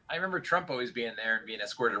 I remember Trump always being there and being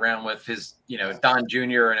escorted around with his, Don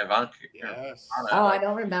Jr. and Ivanka. Yes. I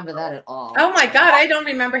don't remember that at all. Oh my God, I don't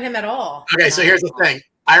remember him at all. Okay, so here's the thing.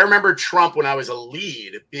 I remember Trump when I was a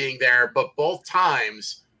lead being there, but both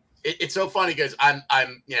times it's so funny because I'm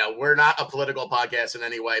we're not a political podcast in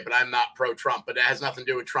any way, but I'm not pro-Trump. But it has nothing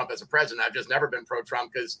to do with Trump as a president. I've just never been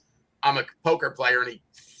pro-Trump because I'm a poker player and he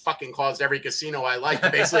fucking caused every casino I like to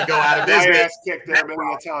basically go out of business. My ass kicked there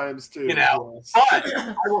many times too. But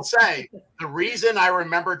I will say the reason I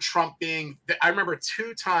remember Trump I remember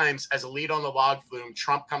 2 times as a lead on the log flume,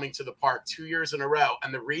 Trump coming to the park 2 years in a row.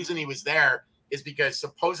 And the reason he was there is because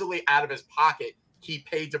supposedly out of his pocket, he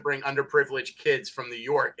paid to bring underprivileged kids from New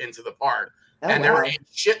York into the park. And there were a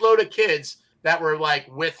shitload of kids that were like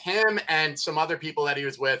with him and some other people that he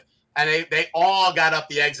was with. And they all got up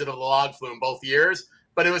the exit of the log flume both years.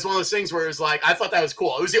 But it was one of those things where it was like, I thought that was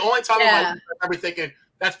cool. It was the only time in my life I remember thinking,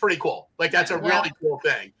 that's pretty cool. Like, that's a really cool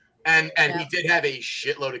thing. And he did have a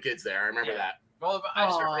shitload of kids there. I remember that. Well, I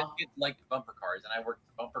just remember kids liked the bumper cars, and I worked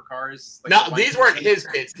the bumper cars. Like no, these weren't his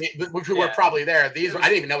kids, which were probably there. These I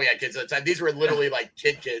didn't even know he had kids at the time. These were literally like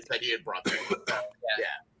kids that he had brought there.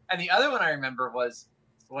 And the other one I remember was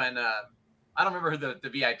when, I don't remember who the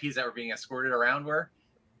VIPs that were being escorted around were.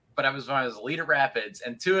 But when I was lead at Rapids,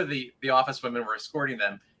 and 2 of the office women were escorting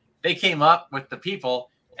them. They came up with the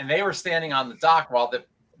people, and they were standing on the dock while the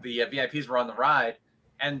VIPs were on the ride.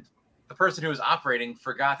 And the person who was operating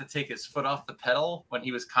forgot to take his foot off the pedal when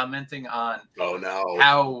he was commenting on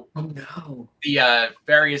how the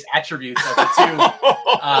various attributes of the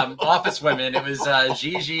 2 office women. It was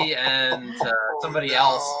Gigi and somebody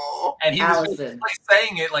else. And he was like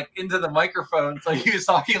saying it like into the microphone. So he was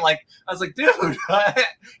talking like, I was like, dude,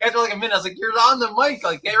 after like a minute, I was like, you're on the mic.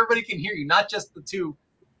 Like everybody can hear you, not just the 2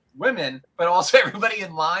 women, but also everybody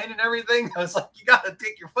in line and everything. I was like, you got to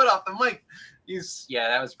take your foot off the mic.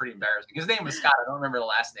 That was pretty embarrassing. His name was Scott. I don't remember the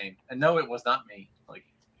last name. And no, it was not me. Like,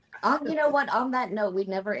 you know what? On that note, we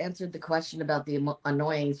never answered the question about the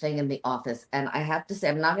annoying thing in the office. And I have to say,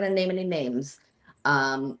 I'm not going to name any names.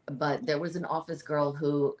 But there was an office girl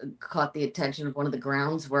who caught the attention of one of the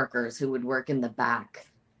grounds workers who would work in the back.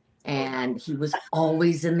 And he was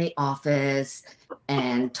always in the office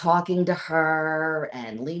and talking to her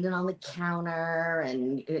and leaning on the counter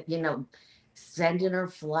and, sending her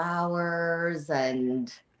flowers.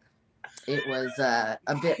 And it was a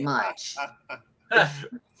bit much.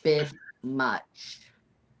 Bit much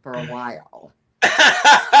for a while.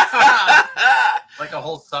 Like a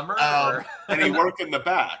whole summer? And he worked in the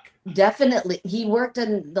back. Definitely. He worked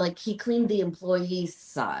in, he cleaned the employee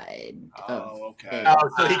side. So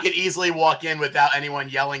he could easily walk in without anyone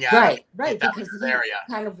yelling at him. Right. Because he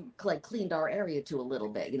kind of cleaned our area too a little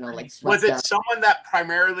bit, Was it someone that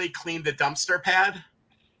primarily cleaned the dumpster pad?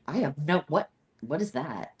 I have no, what is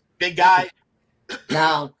that? Big guy?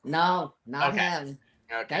 No, not him.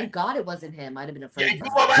 Okay. Thank God it wasn't him. I'd have been afraid.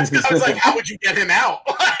 Well, that's because I was like, how would you get him out?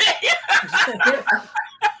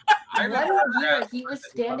 he was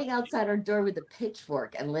standing outside our door with a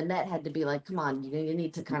pitchfork, and Lynette had to be like, "Come on, you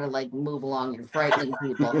need to kind of like move along. You're frightening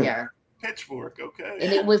people here." Pitchfork, okay.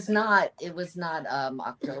 And it was not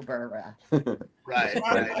October. Right.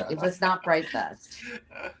 It was not Fright Fest.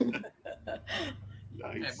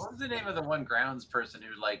 Nice. Yeah, what was the name of the one grounds person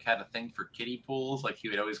who like had a thing for kiddie pools? Like he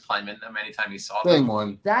would always climb in them anytime he saw them. Same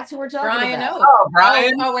one. That's who we're talking about. Oh,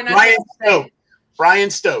 Brian. Oh, we're not Brian Stokes. Brian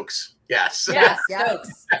Stokes. Yes. Yes,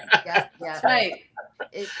 Stokes. Yes. That's right.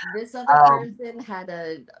 This other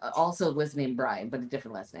person also was named Brian, but a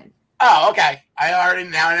different last name. Oh, okay. I already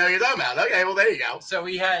now know what you're talking about. Okay, well there you go. So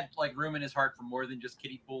he had like room in his heart for more than just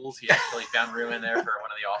kiddie pools. He actually found room in there for one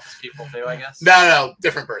of the office people too, I guess. No,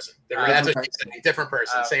 different person. That's what she's saying. Different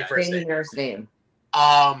person. Same first name. First name.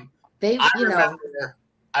 They, I remember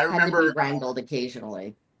had to be wrangled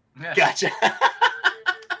occasionally. Gotcha.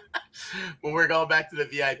 When we're going back to the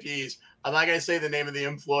VIPs, I'm not gonna say the name of the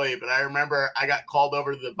employee, but I remember I got called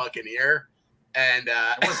over to the Buccaneer. And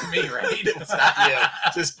it wasn't me, right? It's not you.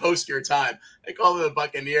 Just post your time. I called the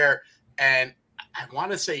Buccaneer, and I want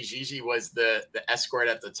to say Gigi was the escort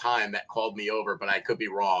at the time that called me over, but I could be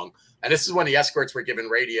wrong. And this is when the escorts were given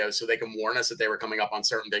radio so they can warn us that they were coming up on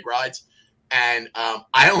certain big rides. And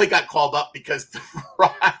I only got called up because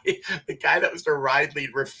the guy that was the ride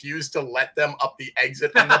lead refused to let them up the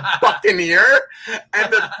exit on the Buccaneer.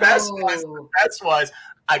 And the best was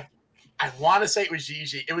I want to say it was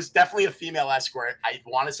Gigi. It was definitely a female escort. I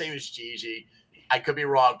want to say it was Gigi. I could be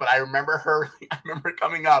wrong, but I remember her. I remember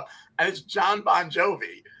coming up, and it's John Bon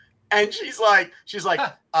Jovi, and she's like,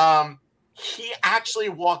 he actually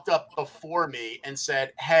walked up before me and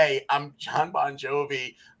said, "Hey, I'm John Bon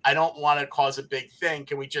Jovi. I don't want to cause a big thing.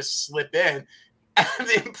 Can we just slip in?" And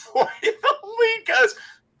the employee, the lead goes,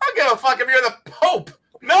 "I don't give a fuck if you're the Pope.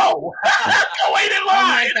 No, go wait in line." Oh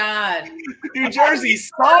my God. New Jersey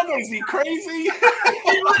son, is he crazy?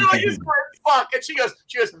 He literally just went, fuck. And she goes,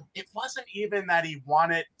 it wasn't even that he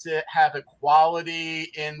wanted to have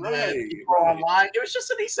equality in the people online. It was just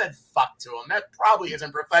that he said fuck to him. That probably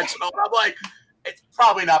isn't professional. And I'm like, it's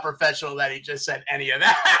probably not professional that he just said any of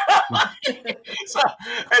that. So,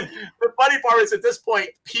 and the funny part is at this point,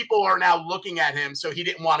 people are now looking at him, so he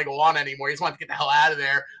didn't want to go on anymore. He just wanted to get the hell out of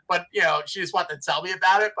there. But, she just wanted to tell me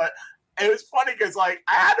about it. But it was funny because, I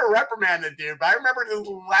had to reprimand the dude, but I remember just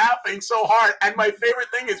laughing so hard. And my favorite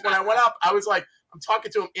thing is when I went up, I was like, I'm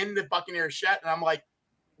talking to him in the Buccaneer shed, and I'm like,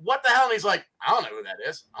 what the hell? And he's like, I don't know who that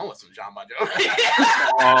is. I don't listen to John Bon Jovi.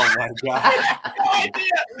 Oh, my God. No idea.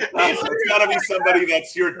 It's got to be somebody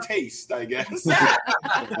that's your taste, I guess.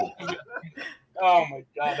 Oh, my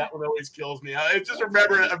God. That one always kills me. I just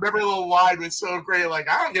remember the line was so great. Like,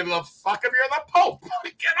 I don't give a fuck if you're the Pope.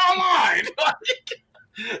 Get online.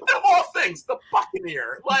 Of all things, the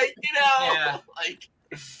Buccaneer. Yeah.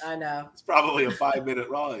 I know. It's probably a 5-minute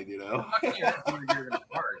ride,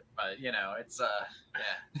 But it's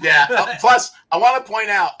yeah. Plus, I want to point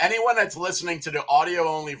out anyone that's listening to the audio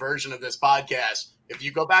only version of this podcast, if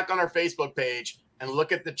you go back on our Facebook page and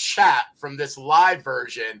look at the chat from this live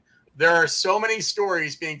version, there are so many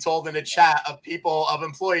stories being told in the chat of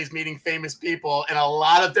employees meeting famous people in a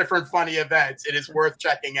lot of different funny events. It is worth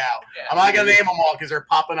checking out. Yeah. I'm not going to name them all because they're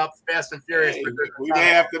popping up fast and furious. Hey, we may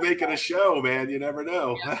have to make it a show, man. You never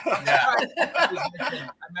know. Yeah.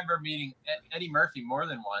 I remember meeting Eddie Murphy more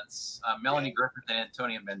than once. Melanie Griffith and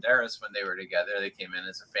Antonio Banderas, when they were together, they came in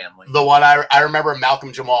as a family. The one I remember,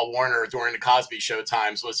 Malcolm Jamal Warner during the Cosby Show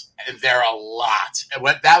times was there a lot.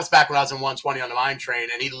 That was back when I was in 120 on the Mine Train,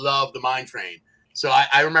 and he loved the Mine Train. So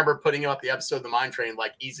I remember putting up the episode of the Mine Train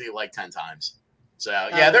easily 10 times. So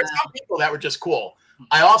there's some people that were just cool.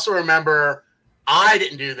 I also remember, I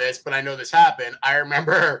didn't do this, but I know this happened. I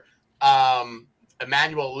remember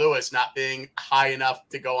Emmanuel Lewis not being high enough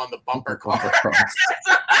to go on the bumper car.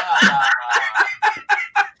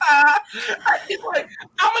 He's like,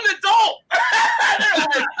 I'm an adult.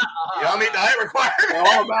 Like, you don't meet the height requirement. It's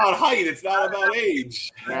all about height. It's not about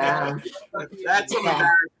age. Yeah. That's some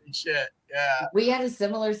embarrassing shit. Yeah. We had a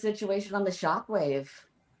similar situation on the Shockwave.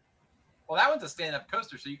 Well, that one's a stand-up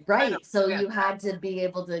coaster, so you you had to be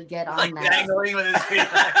able to get on that. Dangling with his feet.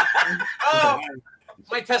 Oh,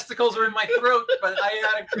 my testicles are in my throat, but I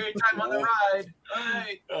had a great time on the ride. All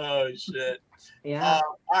right. Oh shit. Yeah.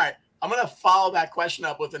 All right. I'm going to follow that question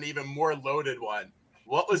up with an even more loaded one.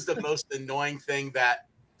 What was the most annoying thing that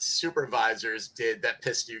supervisors did that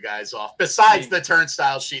pissed you guys off? Besides the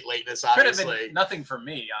turnstile sheet lateness, obviously. Could have been nothing for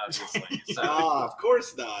me, obviously. So. Of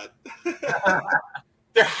course not.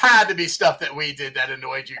 There had to be stuff that we did that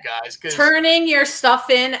annoyed you guys. Turning your stuff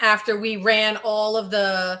in after we ran all of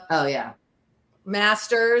the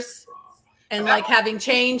masters. and like having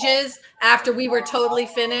changes after we were totally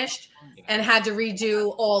finished and had to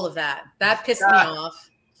redo all of that. That pissed me off.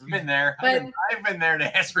 I've been there. But I've been there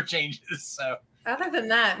to ask for changes. So other than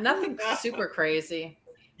that, nothing super crazy.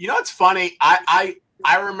 You know, it's funny. I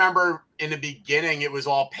remember in the beginning it was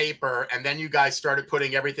all paper, and then you guys started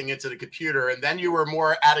putting everything into the computer, and then you were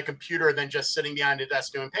more at a computer than just sitting behind a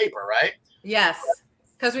desk doing paper, right? Yes,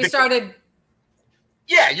 because we started.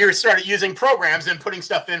 Yeah, you started using programs and putting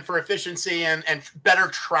stuff in for efficiency and better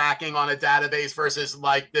tracking on a database versus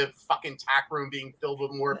like the fucking tack room being filled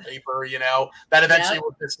with more paper, you know, that eventually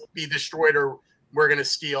will just be destroyed or we're going to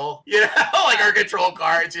steal, you know, like our control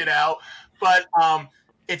cards, you know. But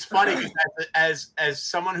it's funny because as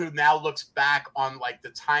someone who now looks back on like the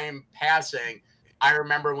time passing, I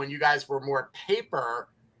remember when you guys were more paper,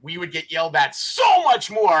 we would get yelled at so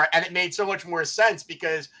much more, and it made so much more sense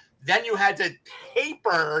because then you had to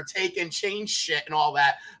paper take and change shit and all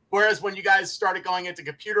that. Whereas when you guys started going into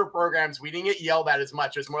computer programs, we didn't get yelled at as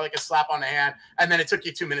much. It was more like a slap on the hand, and then it took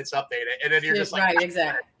you 2 minutes to update it, and then you're just like, right,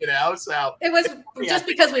 exactly, you know. So it was just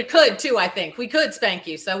because we could too. I think we could spank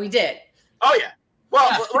you, so we did. Oh yeah.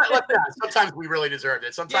 Well, sometimes we really deserved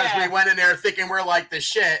it. Sometimes we went in there thinking we're like the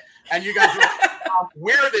shit, and you guys were like,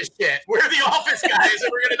 we're the shit. We're the office guys, and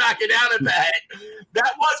we're going to knock you down a peg.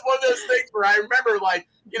 That was one of those things where I remember, like,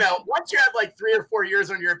 you know, once you had like 3 or 4 years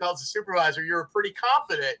on your belt as a supervisor, you were pretty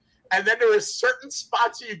confident. And then there were certain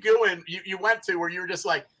spots you went to where you were just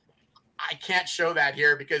like, I can't show that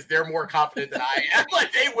here because they're more confident than I am.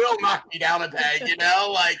 Like, they will knock me down a peg, you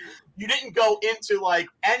know? Like, you didn't go into like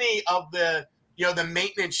any of the, you know, the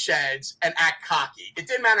maintenance sheds and act cocky. It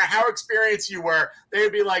didn't matter how experienced you were. They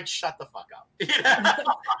would be like, shut the fuck up. You know?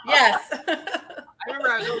 Yes. I remember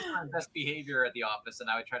I was always on best behavior at the office, and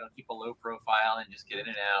I would try to keep a low profile and just get in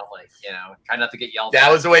and out, like, you know, try not to get yelled at.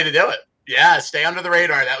 That was the way to do it. Yeah, stay under the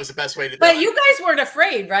radar. That was the best way to do it. But you guys weren't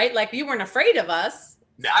afraid, right? Like, you weren't afraid of us.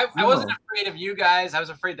 No, I wasn't afraid of you guys. I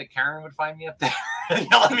was afraid that Karen would find me up there and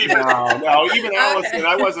yell at me. No, even Allison.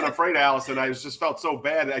 I wasn't afraid of Allison. I just felt so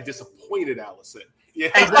bad. I disappointed Allison. Yeah,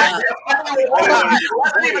 exactly. It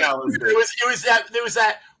was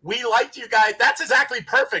that we liked you guys. That's exactly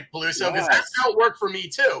perfect, Beluso, because that's how it worked for me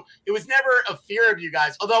too. It was never a fear of you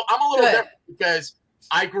guys. Although I'm a little different because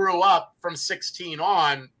I grew up from 16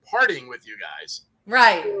 on partying with you guys.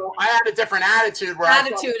 Right. So I had a different attitude.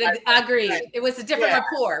 Agreed. It was a different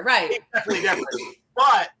rapport. Right. Definitely different.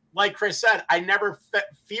 But like Chris said, I never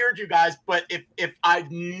feared you guys. But if I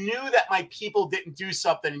knew that my people didn't do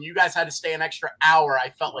something and you guys had to stay an extra hour, I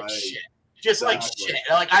felt like shit. Just like shit.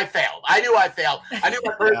 Like I failed. I knew I failed. I knew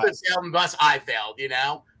my person failed, and thus I failed, you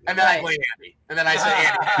know? And then I blamed Andy. And then I said,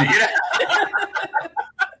 Andy, you know?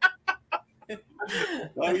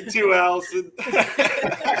 Love you too, Allison.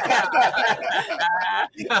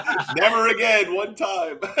 Never again. One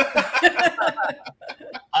time.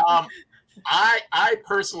 I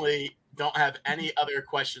personally don't have any other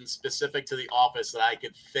questions specific to the office that I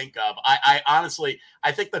could think of. I honestly,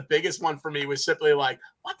 I think the biggest one for me was simply like,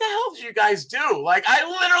 what the hell did you guys do? Like, I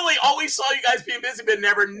literally always saw you guys being busy, but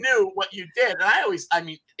never knew what you did. And I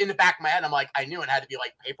mean, in the back of my head, I'm like, I knew it had to be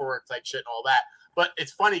like paperwork type shit and all that. But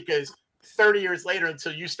it's funny because 30 years later,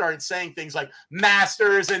 until you started saying things like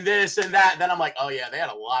masters and this and that, then I'm like, oh yeah, they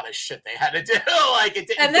had a lot of shit they had to do. Like it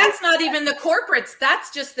didn't. And that's not even the corporates.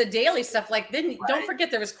 That's just the daily stuff. Like, then don't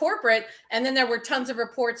forget there was corporate, and then there were tons of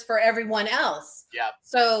reports for everyone else. Yeah.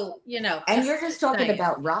 So, you know. And you're just talking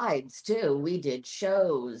about rides too. We did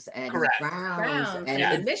shows and grounds and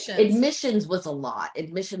admissions. Admissions was a lot.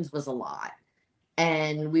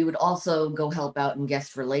 And we would also go help out in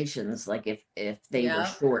guest relations, like if they were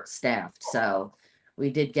short staffed. So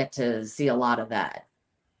we did get to see a lot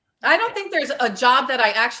I don't think there's a job that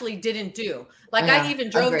I actually didn't do. Like I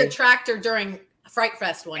even drove the tractor during Fright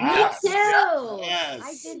Fest one year. Me too. Yes.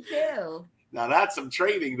 I did too. Now that's some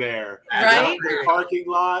training there. Right? The parking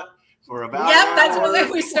lot for about that's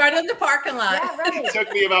when we started in the parking lot. Yeah, right. It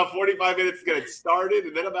took me about 45 minutes to get it started,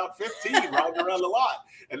 and then about 15 riding around the lot.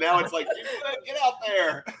 And now it's like, get out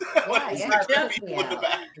there. People in the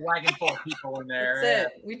back. Wagon full of people in there.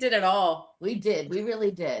 That's it. We did it all. We did. We really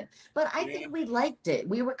did. But I think we liked it.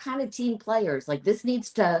 We were kind of team players. Like, this needs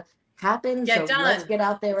to happen. Let's get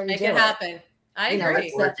out there and make it happen. I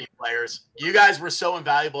agree. We're team players. You guys were so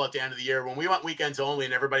invaluable at the end of the year. When we went weekends only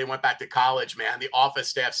and everybody went back to college, man, the office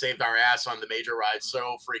staff saved our ass on the major rides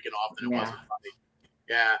so freaking often. It wasn't funny.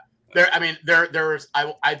 Yeah. There was,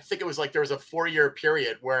 I think it was like there was a 4-year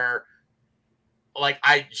period where like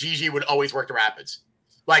Gigi would always work the Rapids.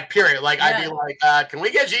 Like, period. Like, I'd be like, can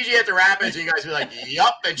we get Gigi at the Rapids? And you guys would be like,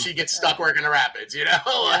 yup. And she gets stuck working the Rapids, you know?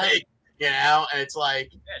 Like, And it's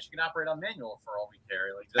like, yeah, she can operate on manual for all we care.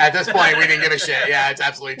 Like, at this point, we didn't give a shit. Yeah, it's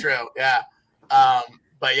absolutely true. Yeah.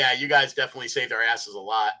 But yeah, you guys definitely saved our asses a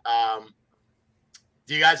lot.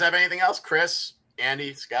 Do you guys have anything else? Chris,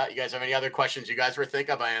 Andy, Scott, you guys have any other questions you guys were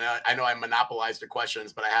thinking of? I know I monopolized the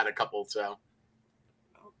questions, but I had a couple, so.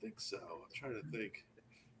 I don't think so. I'm trying to think.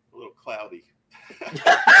 A little cloudy.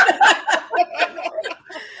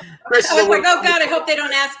 Chris, oh God, I hope they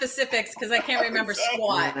don't ask specifics because I can't remember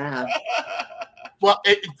squat. Well,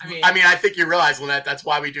 I think you realize, Lynette, that's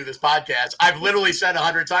why we do this podcast. I've literally said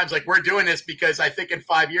 100 times, like, we're doing this because I think in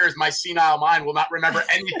 5 years, my senile mind will not remember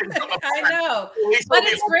anything. I know. But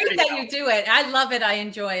it's great that you do it. I love it. I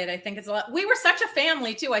enjoy it. I think it's a lot. We were such a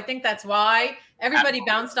family, too. I think that's why everybody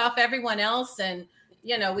bounced off everyone else. And,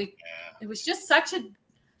 it was just such a,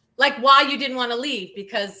 like, why you didn't want to leave,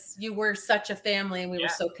 because you were such a family and we were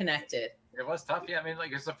so connected. It was tough. Yeah. I mean,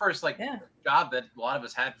 like, it's the first job that a lot of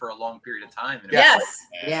us had for a long period of time. And Yeah,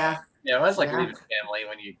 it was like leaving family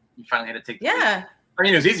when you finally had to take the leave. I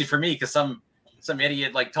mean, it was easy for me because some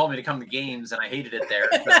idiot like told me to come to games and I hated it there.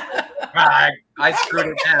 I screwed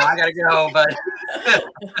it down. I gotta go. But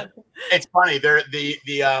it's funny.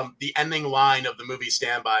 The ending line of the movie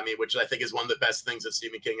Stand By Me, which I think is one of the best things that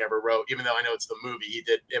Stephen King ever wrote, even though I know it's the movie,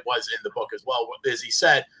 it was in the book as well, is he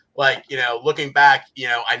said, like, looking back,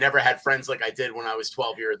 I never had friends like I did when I was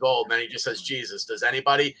 12 years old. And then he just says, Jesus, does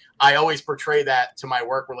anybody? I always portray that to my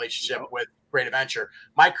work relationship with Great Adventure.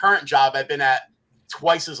 My current job, I've been at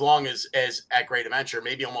twice as long as at Great Adventure,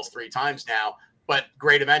 maybe almost 3 times now. But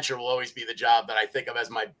Great Adventure will always be the job that I think of as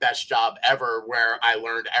my best job ever, where I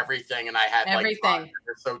learned everything and I had everything.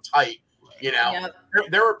 They're so tight.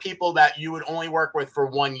 There were people that you would only work with for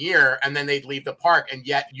 1 year and then they'd leave the park, and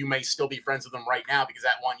yet you may still be friends with them right now because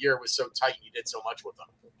that 1 year was so tight and you did so much with them.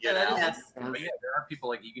 Yes. But there are people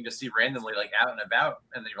like you can just see randomly like out and about,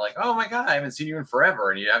 and then you're like, oh my God, I haven't seen you in forever,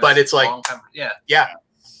 and you have. But it's like, yeah,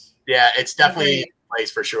 it's definitely a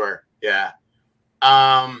place for sure. Yeah.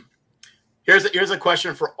 Here's a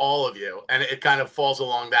question for all of you, and it kind of falls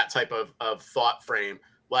along that type of thought frame.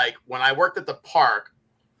 Like, when I worked at the park,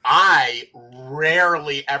 I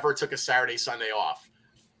rarely ever took a Saturday, Sunday off.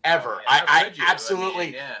 Ever. I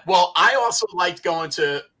absolutely. Well, I also liked going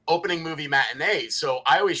to opening movie matinees. So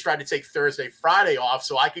I always tried to take Thursday, Friday off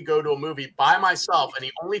so I could go to a movie by myself. And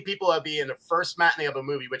the only people that would be in the first matinee of a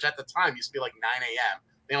movie, which at the time used to be like 9 a.m.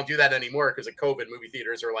 They don't do that anymore because of COVID. Movie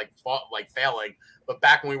theaters are like failing. But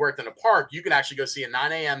back when we worked in a park, you could actually go see a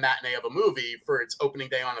 9 a.m. matinee of a movie for its opening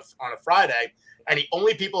day on a Friday. And the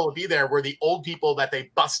only people who would be there were the old people that they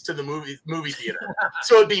bust to the movie theater.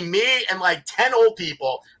 So it'd be me and like 10 old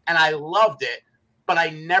people. And I loved it. But I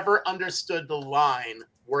never understood the line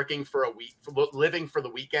working for a week, living for the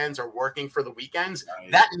weekends or working for the weekends.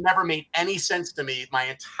 Right. That never made any sense to me my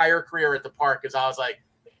entire career at the park, because I was like,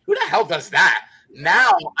 who the hell does that?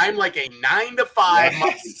 Now I'm like a 9 to 5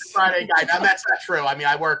 Monday to Friday guy. Now that's not true. I mean,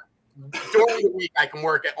 I work during the week. I can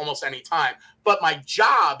work at almost any time, but my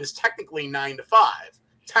job is technically 9 to 5.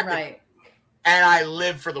 Technically. Right. And I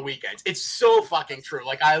live for the weekends. It's so fucking true.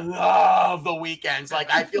 Like, I love the weekends.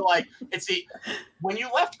 Like, I feel like when you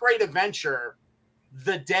left Great Adventure,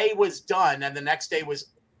 the day was done and the next day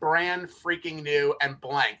was brand freaking new and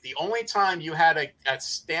blank. The only time you had a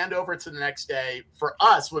standover to the next day for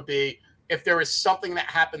us would be if there was something that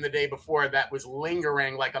happened the day before that was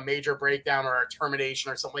lingering, like a major breakdown or a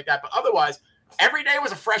termination or something like that. But otherwise, every day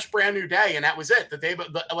was a fresh, brand new day, and that was it. The day,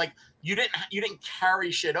 like, you didn't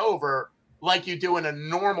carry shit over like you do in a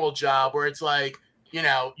normal job where it's like,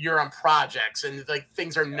 you're on projects and like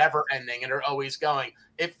things are never ending and are always going.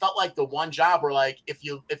 It felt like the one job where, like, if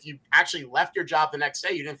you actually left your job the next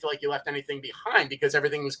day, you didn't feel like you left anything behind because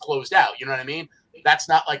everything was closed out. You know what I mean? That's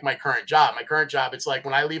not like my current job. My current job, it's like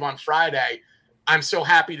when I leave on Friday, I'm so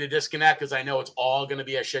happy to disconnect because I know it's all going to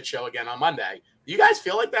be a shit show again on Monday. Do you guys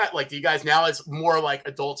feel like that? Like, do you guys, now as more like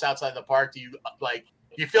adults outside the park, do you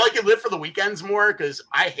feel like you live for the weekends more? Because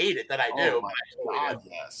I hate it that I do. Oh my God,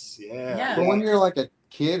 yes. Yeah. But when you're like a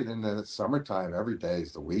kid in the summertime, every day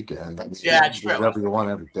is the weekend. I mean, it's true. Whatever you want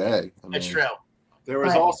every day. It's true. There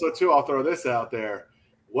was also, too, I'll throw this out there.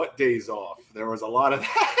 What days off? There was a lot of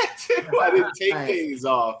that, too. I didn't take days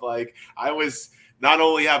off. Like, I was not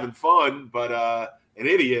only having fun, but an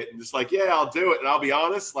idiot and just like, yeah, I'll do it. And I'll be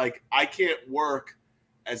honest, like, I can't work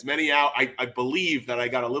as many hours. I believe that I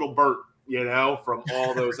got a little burnt, from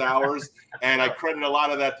all those hours. And I credit a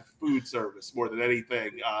lot of that to food service more than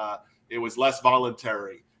anything. It was less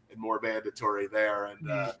voluntary and more mandatory there, and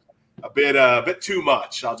a bit too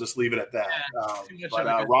much. I'll just leave it at that.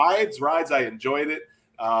 But rides, I enjoyed it.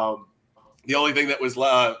 The only thing that was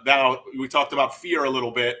now we talked about fear a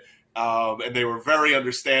little bit. And they were very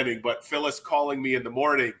understanding. But Phyllis calling me in the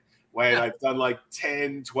morning when I've done like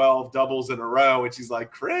 10, 12 doubles in a row. And she's like,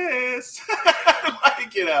 Chris,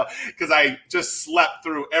 like, you know, because I just slept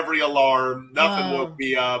through every alarm. Nothing woke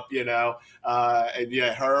me up, you know. And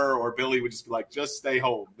yeah, her or Billy would just be like, just stay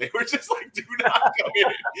home. They were just like, do not come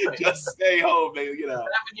in. Just stay home. They, you know. Was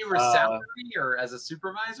that when you were salary or as a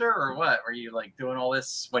supervisor or what? Were you like doing all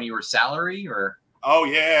this when you were salary or? Oh,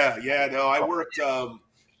 yeah. Yeah. No, I worked, I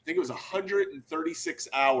think it was 136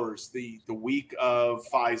 hours the week of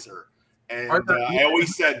Pfizer. And I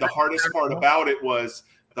always said the hardest part about it was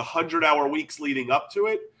the 100-hour weeks leading up to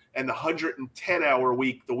it and the 110-hour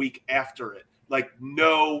week the week after it. Like,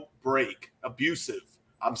 no break. Abusive.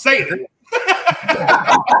 I'm saying it.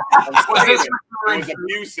 It was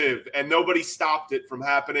abusive, and nobody stopped it from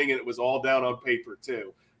happening, and it was all down on paper,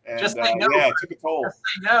 too. And just no. Yeah, it took a toll. Just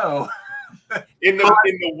no. In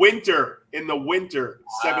the winter,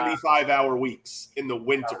 75-hour weeks in the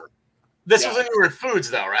winter. This was when you were at Foods,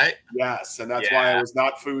 though, right? Yes, and that's why I was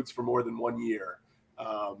not Foods for more than 1 year,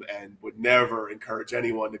 and would never encourage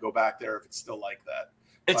anyone to go back there if it's still like that.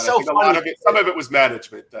 It's so funny. Some of it was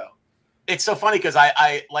management, though. It's so funny because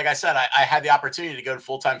I like I said, I had the opportunity to go to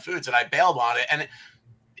full-time Foods, and I bailed on it, and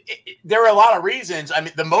there were a lot of reasons. I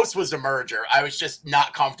mean, the most was the merger. I was just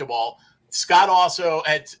not comfortable. Scott also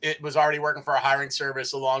was already working for a hiring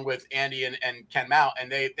service along with Andy and Ken Mount, and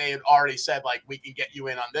they had already said, like, we can get you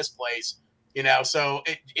in on this place, you know. So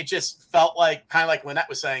it just felt like, kind of like Lynette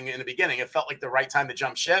was saying in the beginning, it felt like the right time to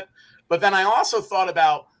jump ship. But then I also thought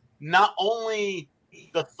about not only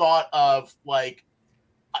the thought of, like,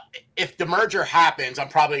 if the merger happens, I'm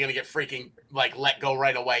probably going to get freaking, like, let go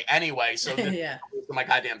right away anyway. So my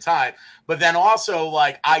goddamn time. But then also,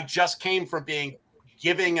 like, I just came from being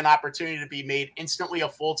giving an opportunity to be made instantly a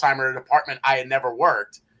full-timer in a department I had never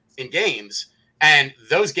worked in games. And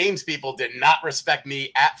those games people did not respect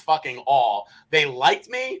me at fucking all. They liked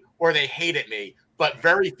me or they hated me, but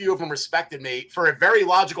very few of them respected me for a very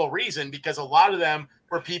logical reason, because a lot of them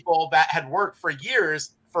were people that had worked for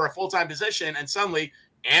years for a full-time position, and suddenly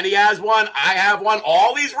Andy has one, I have one,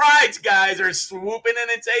 all these rights guys are swooping in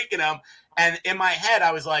and taking them. And in my head,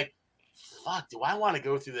 I was like, fuck, do I want to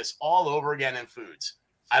go through this all over again in Foods?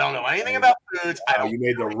 I don't know anything about Foods. You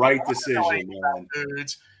made the right decision, man.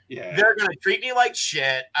 Foods. Yeah. They're going to treat me like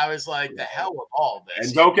shit. I was like, the hell with all this.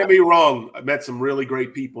 And don't get me wrong, I met some really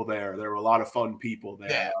great people there. There were a lot of fun people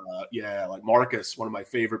there. Like Marcus, one of my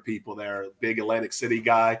favorite people there, big Atlantic City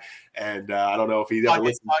guy. And I don't know if he ever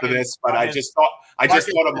listens to this, but I just thought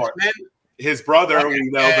of Marcus. His brother, we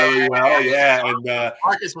know very well. Yeah. And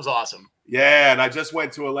Marcus was awesome. Yeah, and I just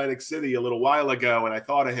went to Atlantic City a little while ago, and I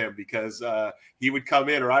thought of him because he would come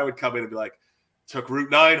in, or I would come in and be like, took Route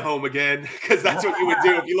 9 home again, because that's what you would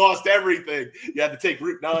do if you lost everything. You had to take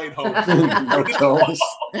Route 9 home. It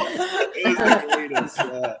was the greatest.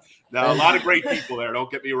 Now, a lot of great people there,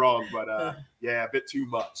 don't get me wrong, but a bit too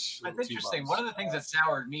much. That's interesting. One of the things that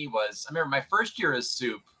soured me was, I remember my first year as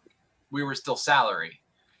Soup, we were still salary.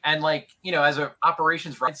 And, like, you know, as an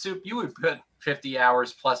operations run Soup, you would put 50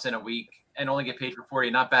 hours plus in a week and only get paid for 40.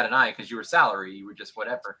 Not bad an eye, because you were salary. You were just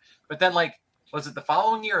whatever. But then, like, was it the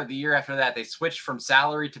following year or the year after that, they switched from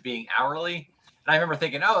salary to being hourly? And I remember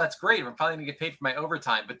thinking, oh, that's great. I'm probably going to get paid for my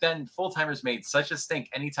overtime. But then full-timers made such a stink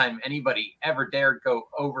anytime anybody ever dared go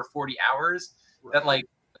over 40 hours that, like,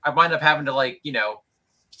 I wind up having to, like, you know,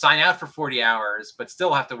 sign out for 40 hours, but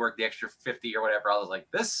still have to work the extra 50 or whatever. I was like,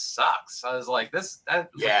 this sucks. I was like, that was like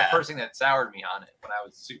the first thing that soured me on it when I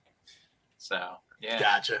was Soup. So, yeah.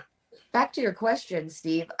 Gotcha. Back to your question,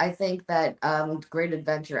 Steve, I think that Great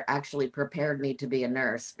Adventure actually prepared me to be a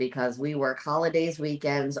nurse, because we work holidays,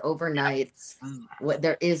 weekends, overnights.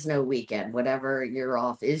 There is no weekend. Whatever you're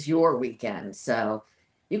off is your weekend. So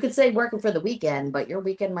you could say working for the weekend, but your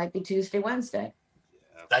weekend might be Tuesday, Wednesday.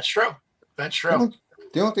 That's true. That's true.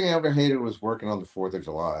 The only thing I ever hated was working on the 4th of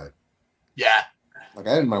July. Yeah. Like,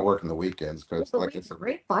 I didn't mind working the weekends because, like, it's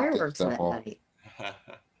great fireworks that night.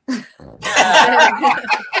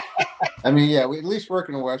 I mean, yeah, we at least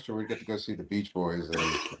working in Western, we get to go see the Beach Boys.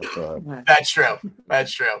 And, that's true.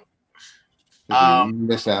 That's true. You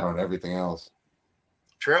miss out on everything else.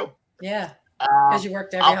 True. Yeah, because you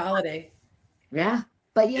worked every holiday. Yeah,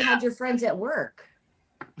 but you had your friends at work.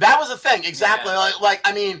 That was the thing, exactly. Yeah. Like,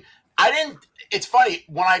 I mean, it's funny,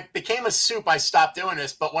 when I became a Soup, I stopped doing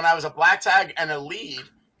this, but when I was a black tag and a lead,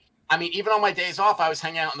 I mean, even on my days off, I was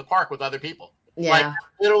hanging out in the park with other people. Yeah. Like,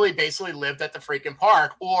 literally basically lived at the freaking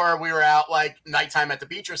park, or we were out like nighttime at the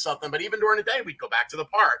beach or something. But even during the day, we'd go back to the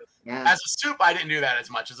park. Yeah. As a soup, I didn't do that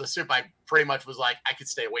as much. As a soup, I pretty much was like, I could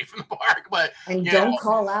stay away from the park. But and don't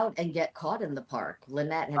call out and get caught in the park.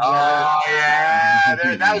 Lynette, have you yeah,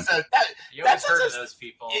 that was that's heard of those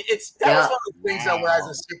people. That was one of the things though, where as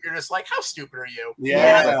a soup, you're just like, how stupid are you?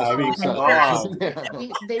 Yeah, I mean, come on.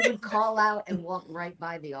 They would call out and walk right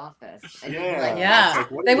by the office. And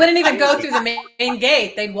they wouldn't even go through the main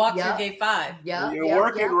gate. They'd walk through gate 5. Yeah, you're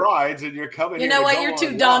working rides and you're coming. You know what? You're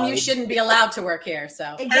too dumb. You shouldn't be allowed to work here.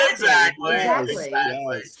 So exactly.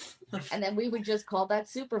 And then we would just call that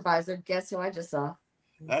supervisor. Guess who I just saw?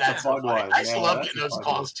 That's a fun one. I used to love getting those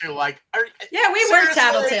calls too. Like, we were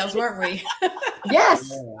tattletales, weren't we? Yes.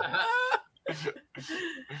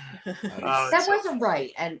 That wasn't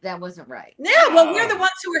right, and that wasn't right. Yeah, well, we're the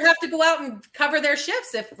ones who would have to go out and cover their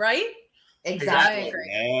shifts, Exactly.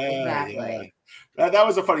 Exactly. That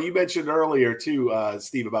was a funny. You mentioned earlier too,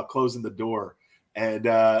 Steve, about closing the door, and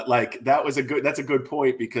that's a good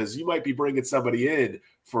point, because you might be bringing somebody in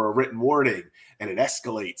for a written warning, and it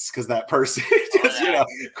escalates because that person just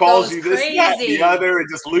calls you this, that, the other, and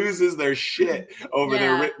just loses their shit over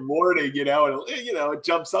their written warning, and it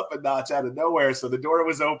jumps up a notch out of nowhere. So the door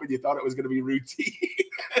was open, you thought it was going to be routine.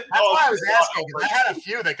 That's why I was asking, because I had a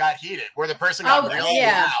few that got heated, where the person got really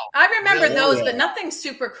loud. I remember those, but nothing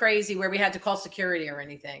super crazy where we had to call security or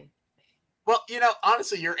anything. Well,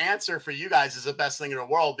 honestly, your answer for you guys is the best thing in the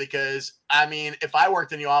world, because, I mean, if I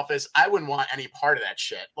worked in the office, I wouldn't want any part of that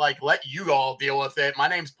shit. Like, let you all deal with it. My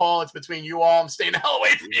name's Paul. It's between you all. I'm staying the hell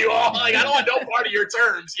away from you all. Like, I don't want no part of your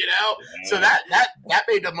terms, So that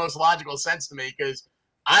made the most logical sense to me, because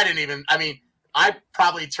I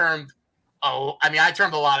probably termed I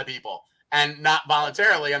termed a lot of people, and not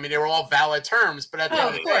voluntarily. I mean, they were all valid terms, but at the end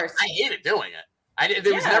of the day, I hated doing it.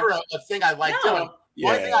 There was never a thing I liked doing. The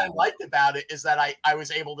only thing I liked about it is that I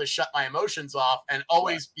was able to shut my emotions off and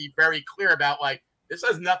always be very clear about, like, this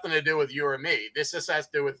has nothing to do with you or me. This just has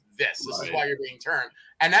to do with this. This is why you're being termed.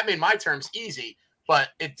 And that made my terms easy,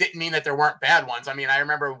 but it didn't mean that there weren't bad ones. I mean, I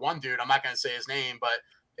remember one dude, I'm not going to say his name, but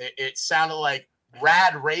it sounded like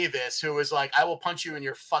Rad Ravis, who was like, I will punch you in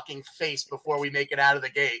your fucking face before we make it out of the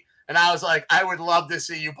gate. And I was like, I would love to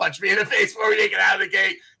see you punch me in the face before we make it out of the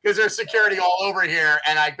gate, because there's security all over here.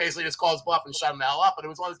 And I basically just called his bluff and shut him the hell up. But it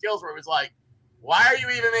was one of those deals where it was like, why are you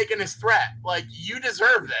even making this threat? Like, you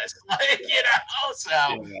deserve this. Like, so.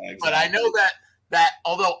 Exactly. But I know that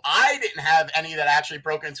although I didn't have any that actually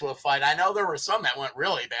broke into a fight, I know there were some that went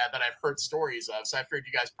really bad that I've heard stories of. So I figured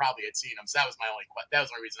you guys probably had seen them. So that was the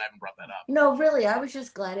only reason I haven't brought that up. No, really, I was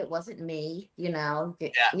just glad it wasn't me.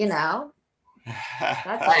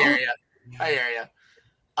 I hear you.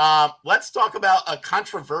 Let's talk about a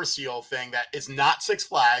controversial thing that is not Six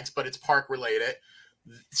Flags, but it's park related.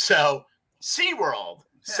 So SeaWorld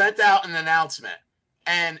sent out an announcement,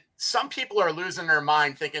 and some people are losing their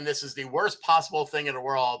mind thinking this is the worst possible thing in the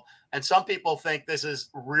world, and some people think this is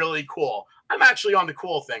really cool. I'm actually on the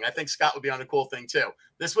cool thing. I think Scott would be on the cool thing too.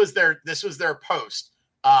 This was their post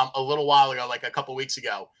a little while ago, like a couple weeks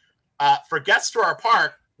ago. For guests to our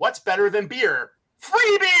park, what's better than beer?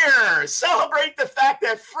 Free beer! Celebrate the fact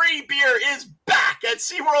that free beer is back at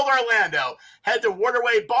SeaWorld Orlando. Head to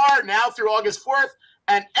Waterway Bar now through August 4th,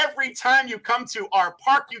 and every time you come to our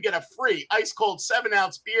park, you get a free ice-cold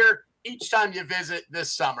 7-ounce beer each time you visit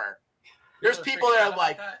this summer. There's people that are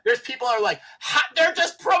like, they're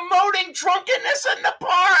just promoting drunkenness in the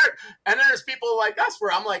park. And there's people like us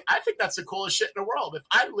where I'm like, I think that's the coolest shit in the world. If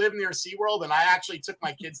I live near SeaWorld and I actually took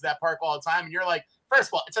my kids to that park all the time, and you're like, first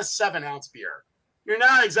of all, it's a 7-ounce beer. You're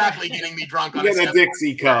not exactly getting me drunk on a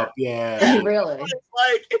Dixie cup. Yeah. Really?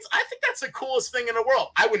 I think that's the coolest thing in the world.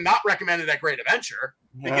 I would not recommend it at Great Adventure,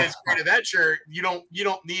 because Great Adventure, you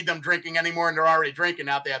don't need them drinking anymore, and they're already drinking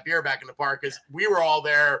now. They have beer back in the park, because we were all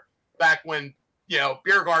there back when,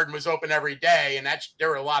 Beer Garden was open every day, and there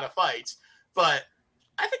were a lot of fights. But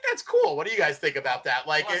I think that's cool. What do you guys think about that?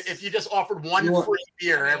 Like, if you just offered one free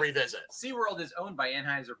beer every visit. SeaWorld is owned by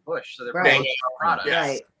Anheuser-Busch, so they're bringing our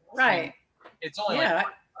products. Right. It's only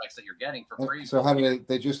products that you're getting for free. So how do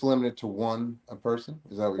they just limit it to one a person?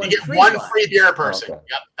 Is that what you get? One free beer a person. Oh, okay.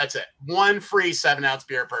 Yep, that's it. One free 7-ounce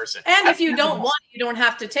beer a person. And if you don't want it, you don't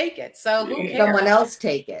have to take it. So who cares? Someone else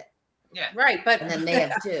take it. Yeah. Right. But and then they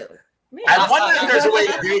have two. I wonder if there's a way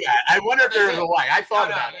to do that. I wonder if there's a way. I thought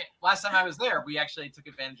about it. Last time I was there, we actually took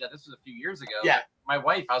advantage of this. Was a few years ago. Yeah. My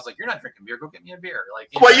wife, I was like, "You're not drinking beer. Go get me a beer." Like,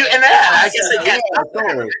 I guess they can.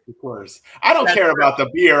 Of course. I don't care about the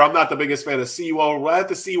beer. I'm not the biggest fan of SeaWorld. We'll have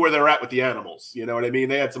to see where they're at with the animals. You know what I mean?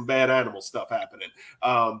 They had some bad animal stuff happening.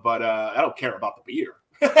 But I don't care about the beer.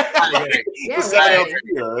 Beer.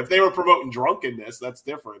 If they were promoting drunkenness, that's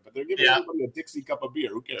different. But they're giving everybody a Dixie cup of beer.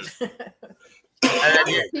 Who cares?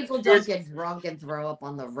 People don't get drunk and throw up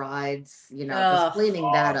on the rides, because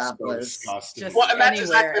cleaning that up was disgusting. Well, and that's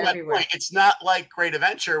exactly my point. It's not like Great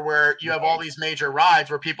Adventure where you have all these major rides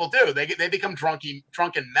where people they become drunken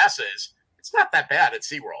messes. It's not that bad at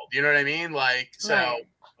SeaWorld. You know what I mean? Like, so,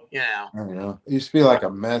 I don't know. It used to be like a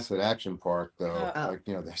mess at Action Park, though.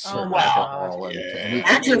 They serve alcohol.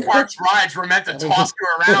 Action Park's rides were meant to toss you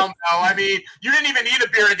around, though. I mean, you didn't even need a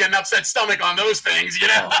beer to get an upset stomach on those things,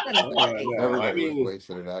 Everybody was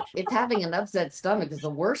wasted at Action Park. If having an upset stomach is the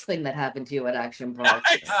worst thing that happened to you at Action Park,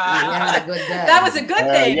 you had a good day. That was a good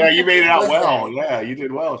thing. Yeah, you made it out well. Yeah, you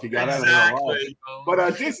did well if you got out of there alive.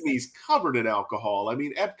 But Disney's covered in alcohol. I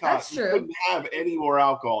mean, Epcot couldn't have any more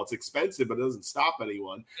alcohol. It's expensive, but it doesn't stop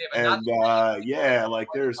anyone. And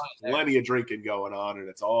there's plenty of drinking going on, and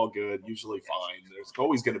it's all good, usually fine. There's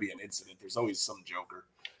always going to be an incident. There's always some joker.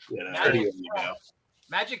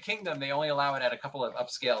 Magic Kingdom, they only allow it at a couple of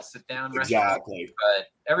upscale sit-down restaurants. But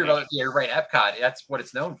everybody, you're right, Epcot, that's what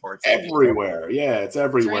it's known for. It's everywhere. Yeah, it's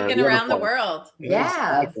everywhere. Drinking around the world.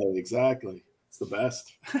 Yeah. Exactly. It's the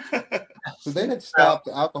best. So they had stopped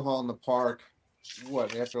alcohol in the park,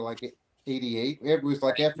 after like 88? It was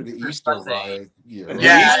like after the Easter riot year. Right?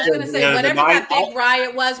 Yeah, I was going to say, whatever that big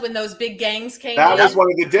riot was when those big gangs came in. That was one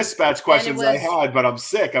of the dispatch questions I had, but I'm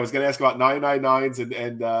sick. I was going to ask about 999s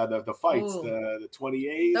and the fights, the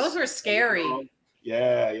 28s. Those were scary.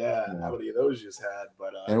 Yeah. How many of those you just had?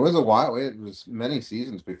 But and it was a while. It was many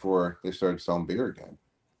seasons before they started selling beer again.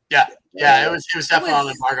 Yeah. It was definitely on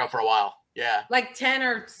embargo for a while. Yeah. Like 10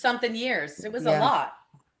 or something years. It was a lot.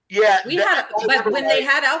 Yeah, but when they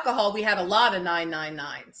had alcohol, we had a lot of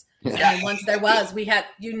 999s. Yeah. And once there was,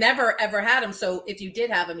 you never ever had them. So if you did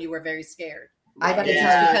have them, you were very scared. I got to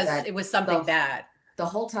tell you because it was something bad. The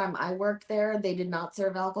whole time I worked there, they did not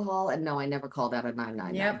serve alcohol, and no, I never called out a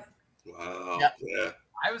 999. Yep. Wow. Yep. Yeah.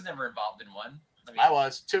 I was never involved in one. I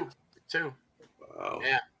was two. Wow.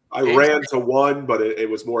 Yeah. I ran to one, but it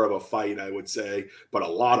was more of a fight, I would say. But a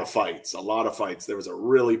lot of fights. There was a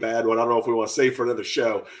really bad one. I don't know if we want to save for another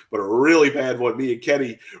show, but a really bad one me and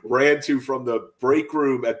Kenny ran to from the break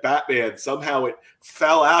room at Batman. Somehow it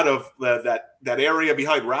fell out of that area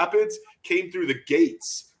behind Rapids, came through the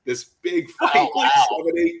gates. This big fight,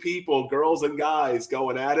 7-8 people, girls and guys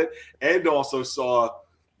going at it. And also saw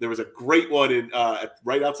there was a great one in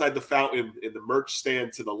right outside the fountain in the merch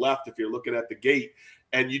stand to the left if you're looking at the gate.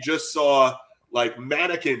 And you just saw like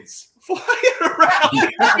mannequins flying around.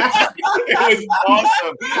 It was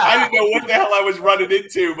awesome. I didn't know what the hell I was running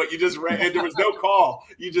into, but you just ran, and there was no call.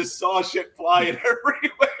 You just saw shit flying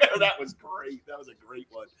everywhere. That was great. That was a great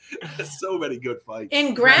one. So many good fights.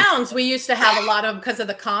 In grounds, we used to have a lot of, because of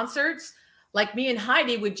the concerts, like me and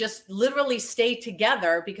Heidi would just literally stay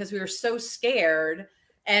together because we were so scared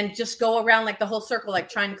and just go around like the whole circle, like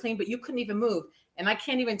trying to clean, but you couldn't even move. And I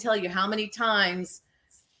can't even tell you how many times,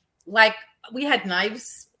 like we had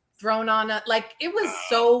knives thrown on it. Like it was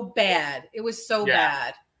so bad. It was so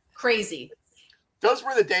bad. Crazy. Those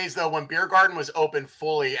were the days though when Beer Garden was open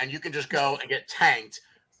fully and you could just go and get tanked.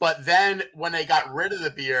 But then when they got rid of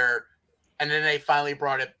the beer and then they finally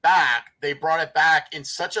brought it back, they brought it back in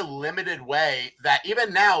such a limited way that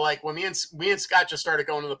even now, like when me and Scott just started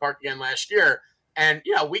going to the park again last year, and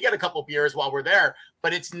we get a couple beers while we're there,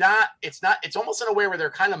 but it's almost in a way where they're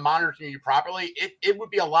kind of monitoring you properly. It would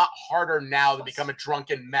be a lot harder now to become a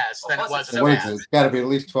drunken mess than it was. It's got to be at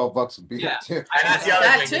least $12 a beer too. And that's the other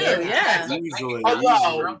that thing. Too, yeah.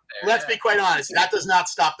 Although, let's be quite honest, that does not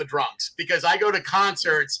stop the drunks, because I go to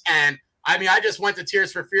concerts and I just went to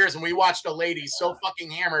Tears for Fears and we watched a lady so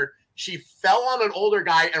fucking hammered. She fell on an older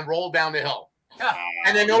guy and rolled down the hill.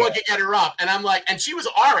 And then no one could get her up. And I'm like, and she was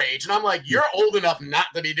our age. And I'm like, you're old enough not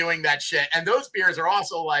to be doing that shit. And those beers are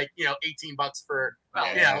also like, $18 for,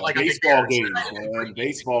 like baseball games.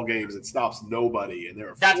 Baseball games, it stops nobody. And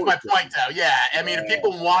that's my point, though. Yeah. I mean, if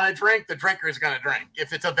people want to drink, the drinker is going to drink.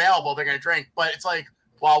 If it's available, they're going to drink. But it's like,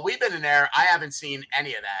 while we've been in there, I haven't seen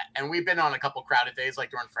any of that. And we've been on a couple crowded days, like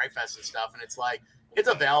during Fright Fest and stuff. And it's like, it's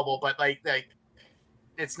available, but like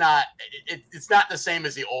it's not the same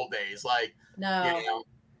as the old days. Like, no,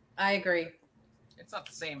 I agree. It's not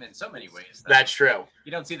the same in so many ways, though. That's true.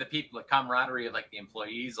 You don't see the people, the camaraderie of like the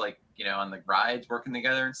employees, like, on the rides working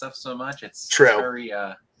together and stuff so much. It's true. Very,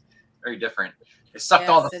 very different. It sucked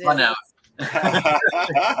all the fun out.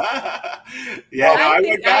 I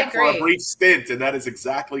went back for a brief stint, and that is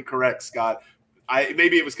exactly correct, Scott.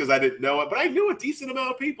 Maybe it was because I didn't know it, but I knew a decent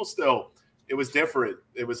amount of people still it was different.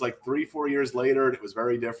 It was like 3-4 years later, and it was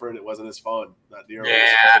very different. It wasn't as fun. Not nearly.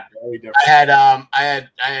 Yeah, very different. I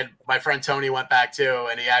had my friend Tony went back too,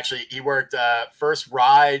 and he worked first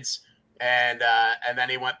rides, and then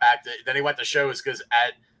he went to shows because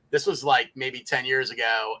this was like maybe 10 years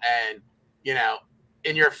ago, and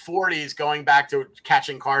in your 40s, going back to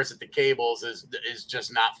catching cars at the cables is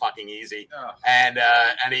just not fucking easy. Oh. And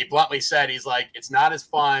he bluntly said, he's like, it's not as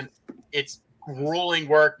fun. It's grueling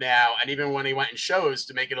work now. And even when he went in shows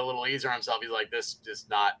to make it a little easier on himself, he's like, this is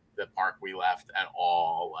not the park we left at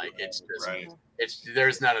all. Like it's just,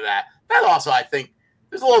 there's none of that. That also, I think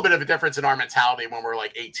there's a little bit of a difference in our mentality when we're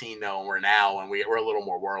like 18 though, and we're now, and we're a little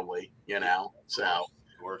more worldly, so, of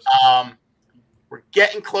course. We're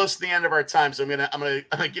getting close to the end of our time. So I'm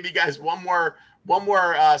gonna give you guys one more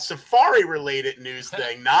safari related news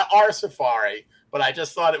thing, not our safari, but I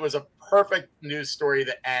just thought it was a perfect news story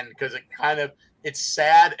to end because it's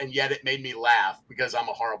sad and yet it made me laugh because I'm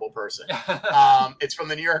a horrible person. It's from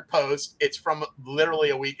the New York Post. It's from literally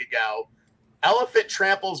a week ago. Elephant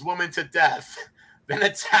tramples woman to death, then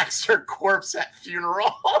attacks her corpse at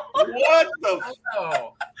funeral. What the?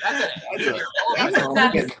 Oh, that's an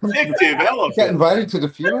addictive elephant. Got invited to the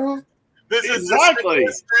funeral? This is a true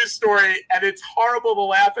story, and it's horrible to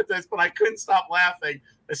laugh at this, but I couldn't stop laughing.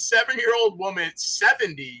 A 70-year-old woman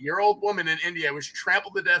in India was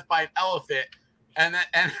trampled to death by an elephant, and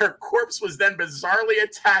her corpse was then bizarrely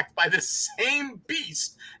attacked by the same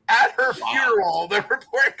beast at her funeral. The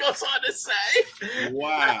report goes on to say.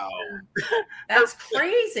 Wow. That's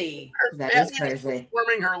crazy. That is crazy.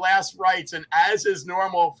 Performing her last rites, and as is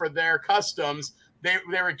normal for their customs, they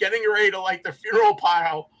were getting ready to light the funeral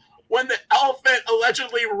pile when the elephant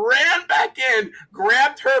allegedly ran back in,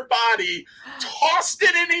 grabbed her body, tossed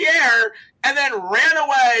it in the air, and then ran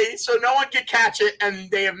away so no one could catch it, and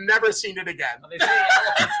they have never seen it again.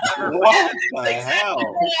 What the hell?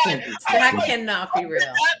 That cannot be real.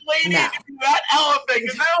 That lady, that elephant,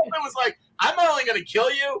 because that elephant was like, I'm not only going to kill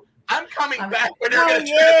you, I'm coming back when you're going to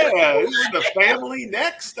kill me. The family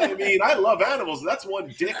next. I mean, I love animals. That's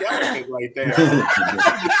one dick elephant right there.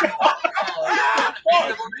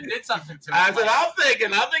 Did something to That's what I'm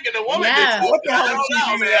thinking. I'm thinking the woman did something. What the hell did she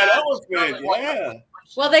do to that elephant? Yeah.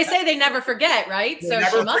 Well, they say they never forget, right? So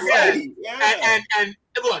she must have. Yeah. And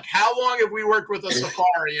look, how long have we worked with a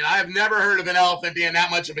safari? And I have never heard of an elephant being that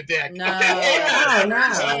much of a dick. No.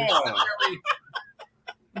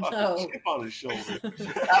 No. Chip on his shoulder.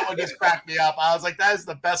 That one just cracked me up. I was like, that is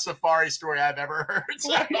the best safari story I've ever heard.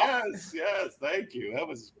 So. Yes. Thank you. That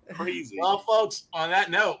was crazy. Well, folks, on that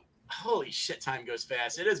note, holy shit, time goes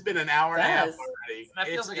fast. It has been an hour and a half already. That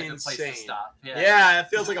feels like a good place to stop. Yeah, it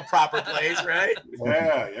feels like a proper place, right?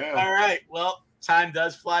 Yeah. All right. Well, time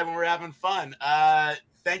does fly when we're having fun.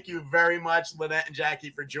 Thank you very much, Lynette and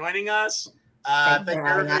Jackie, for joining us. Thank you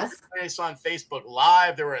everybody for joining us on Facebook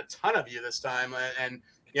Live. There were a ton of you this time, and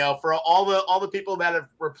for all the people that have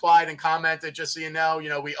replied and commented, just so you know,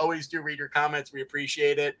 we always do read your comments. We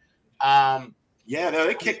appreciate it.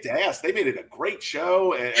 They kicked ass. They made it a great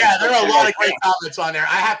show. And there are a lot of great comments on there.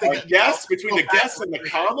 I have to get guests between the guests and the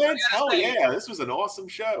comments. Hell yeah, this was an awesome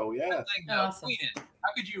show. Yeah, awesome.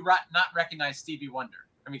 How could you not recognize Stevie Wonder?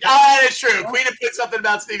 I mean, it's true. Queen put something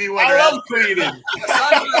about Stevie Wonder. I love Queen.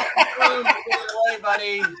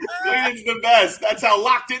 Buddy. Queen's the best. That's how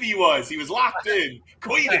locked in he was. He was locked in.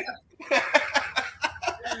 Queen.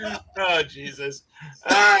 Oh, Jesus.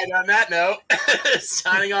 All right, on that note,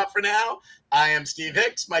 signing off for now, I am Steve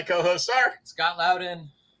Hicks. My co-hosts are Scott Loudon,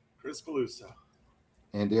 Chris Peluso,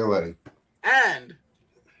 Andy Oletti, and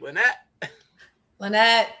Lynette.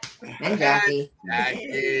 And Jackie.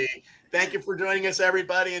 Thank you for joining us,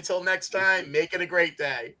 everybody. Until next time, make it a great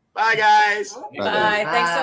day. Bye, guys. Bye. Thanks so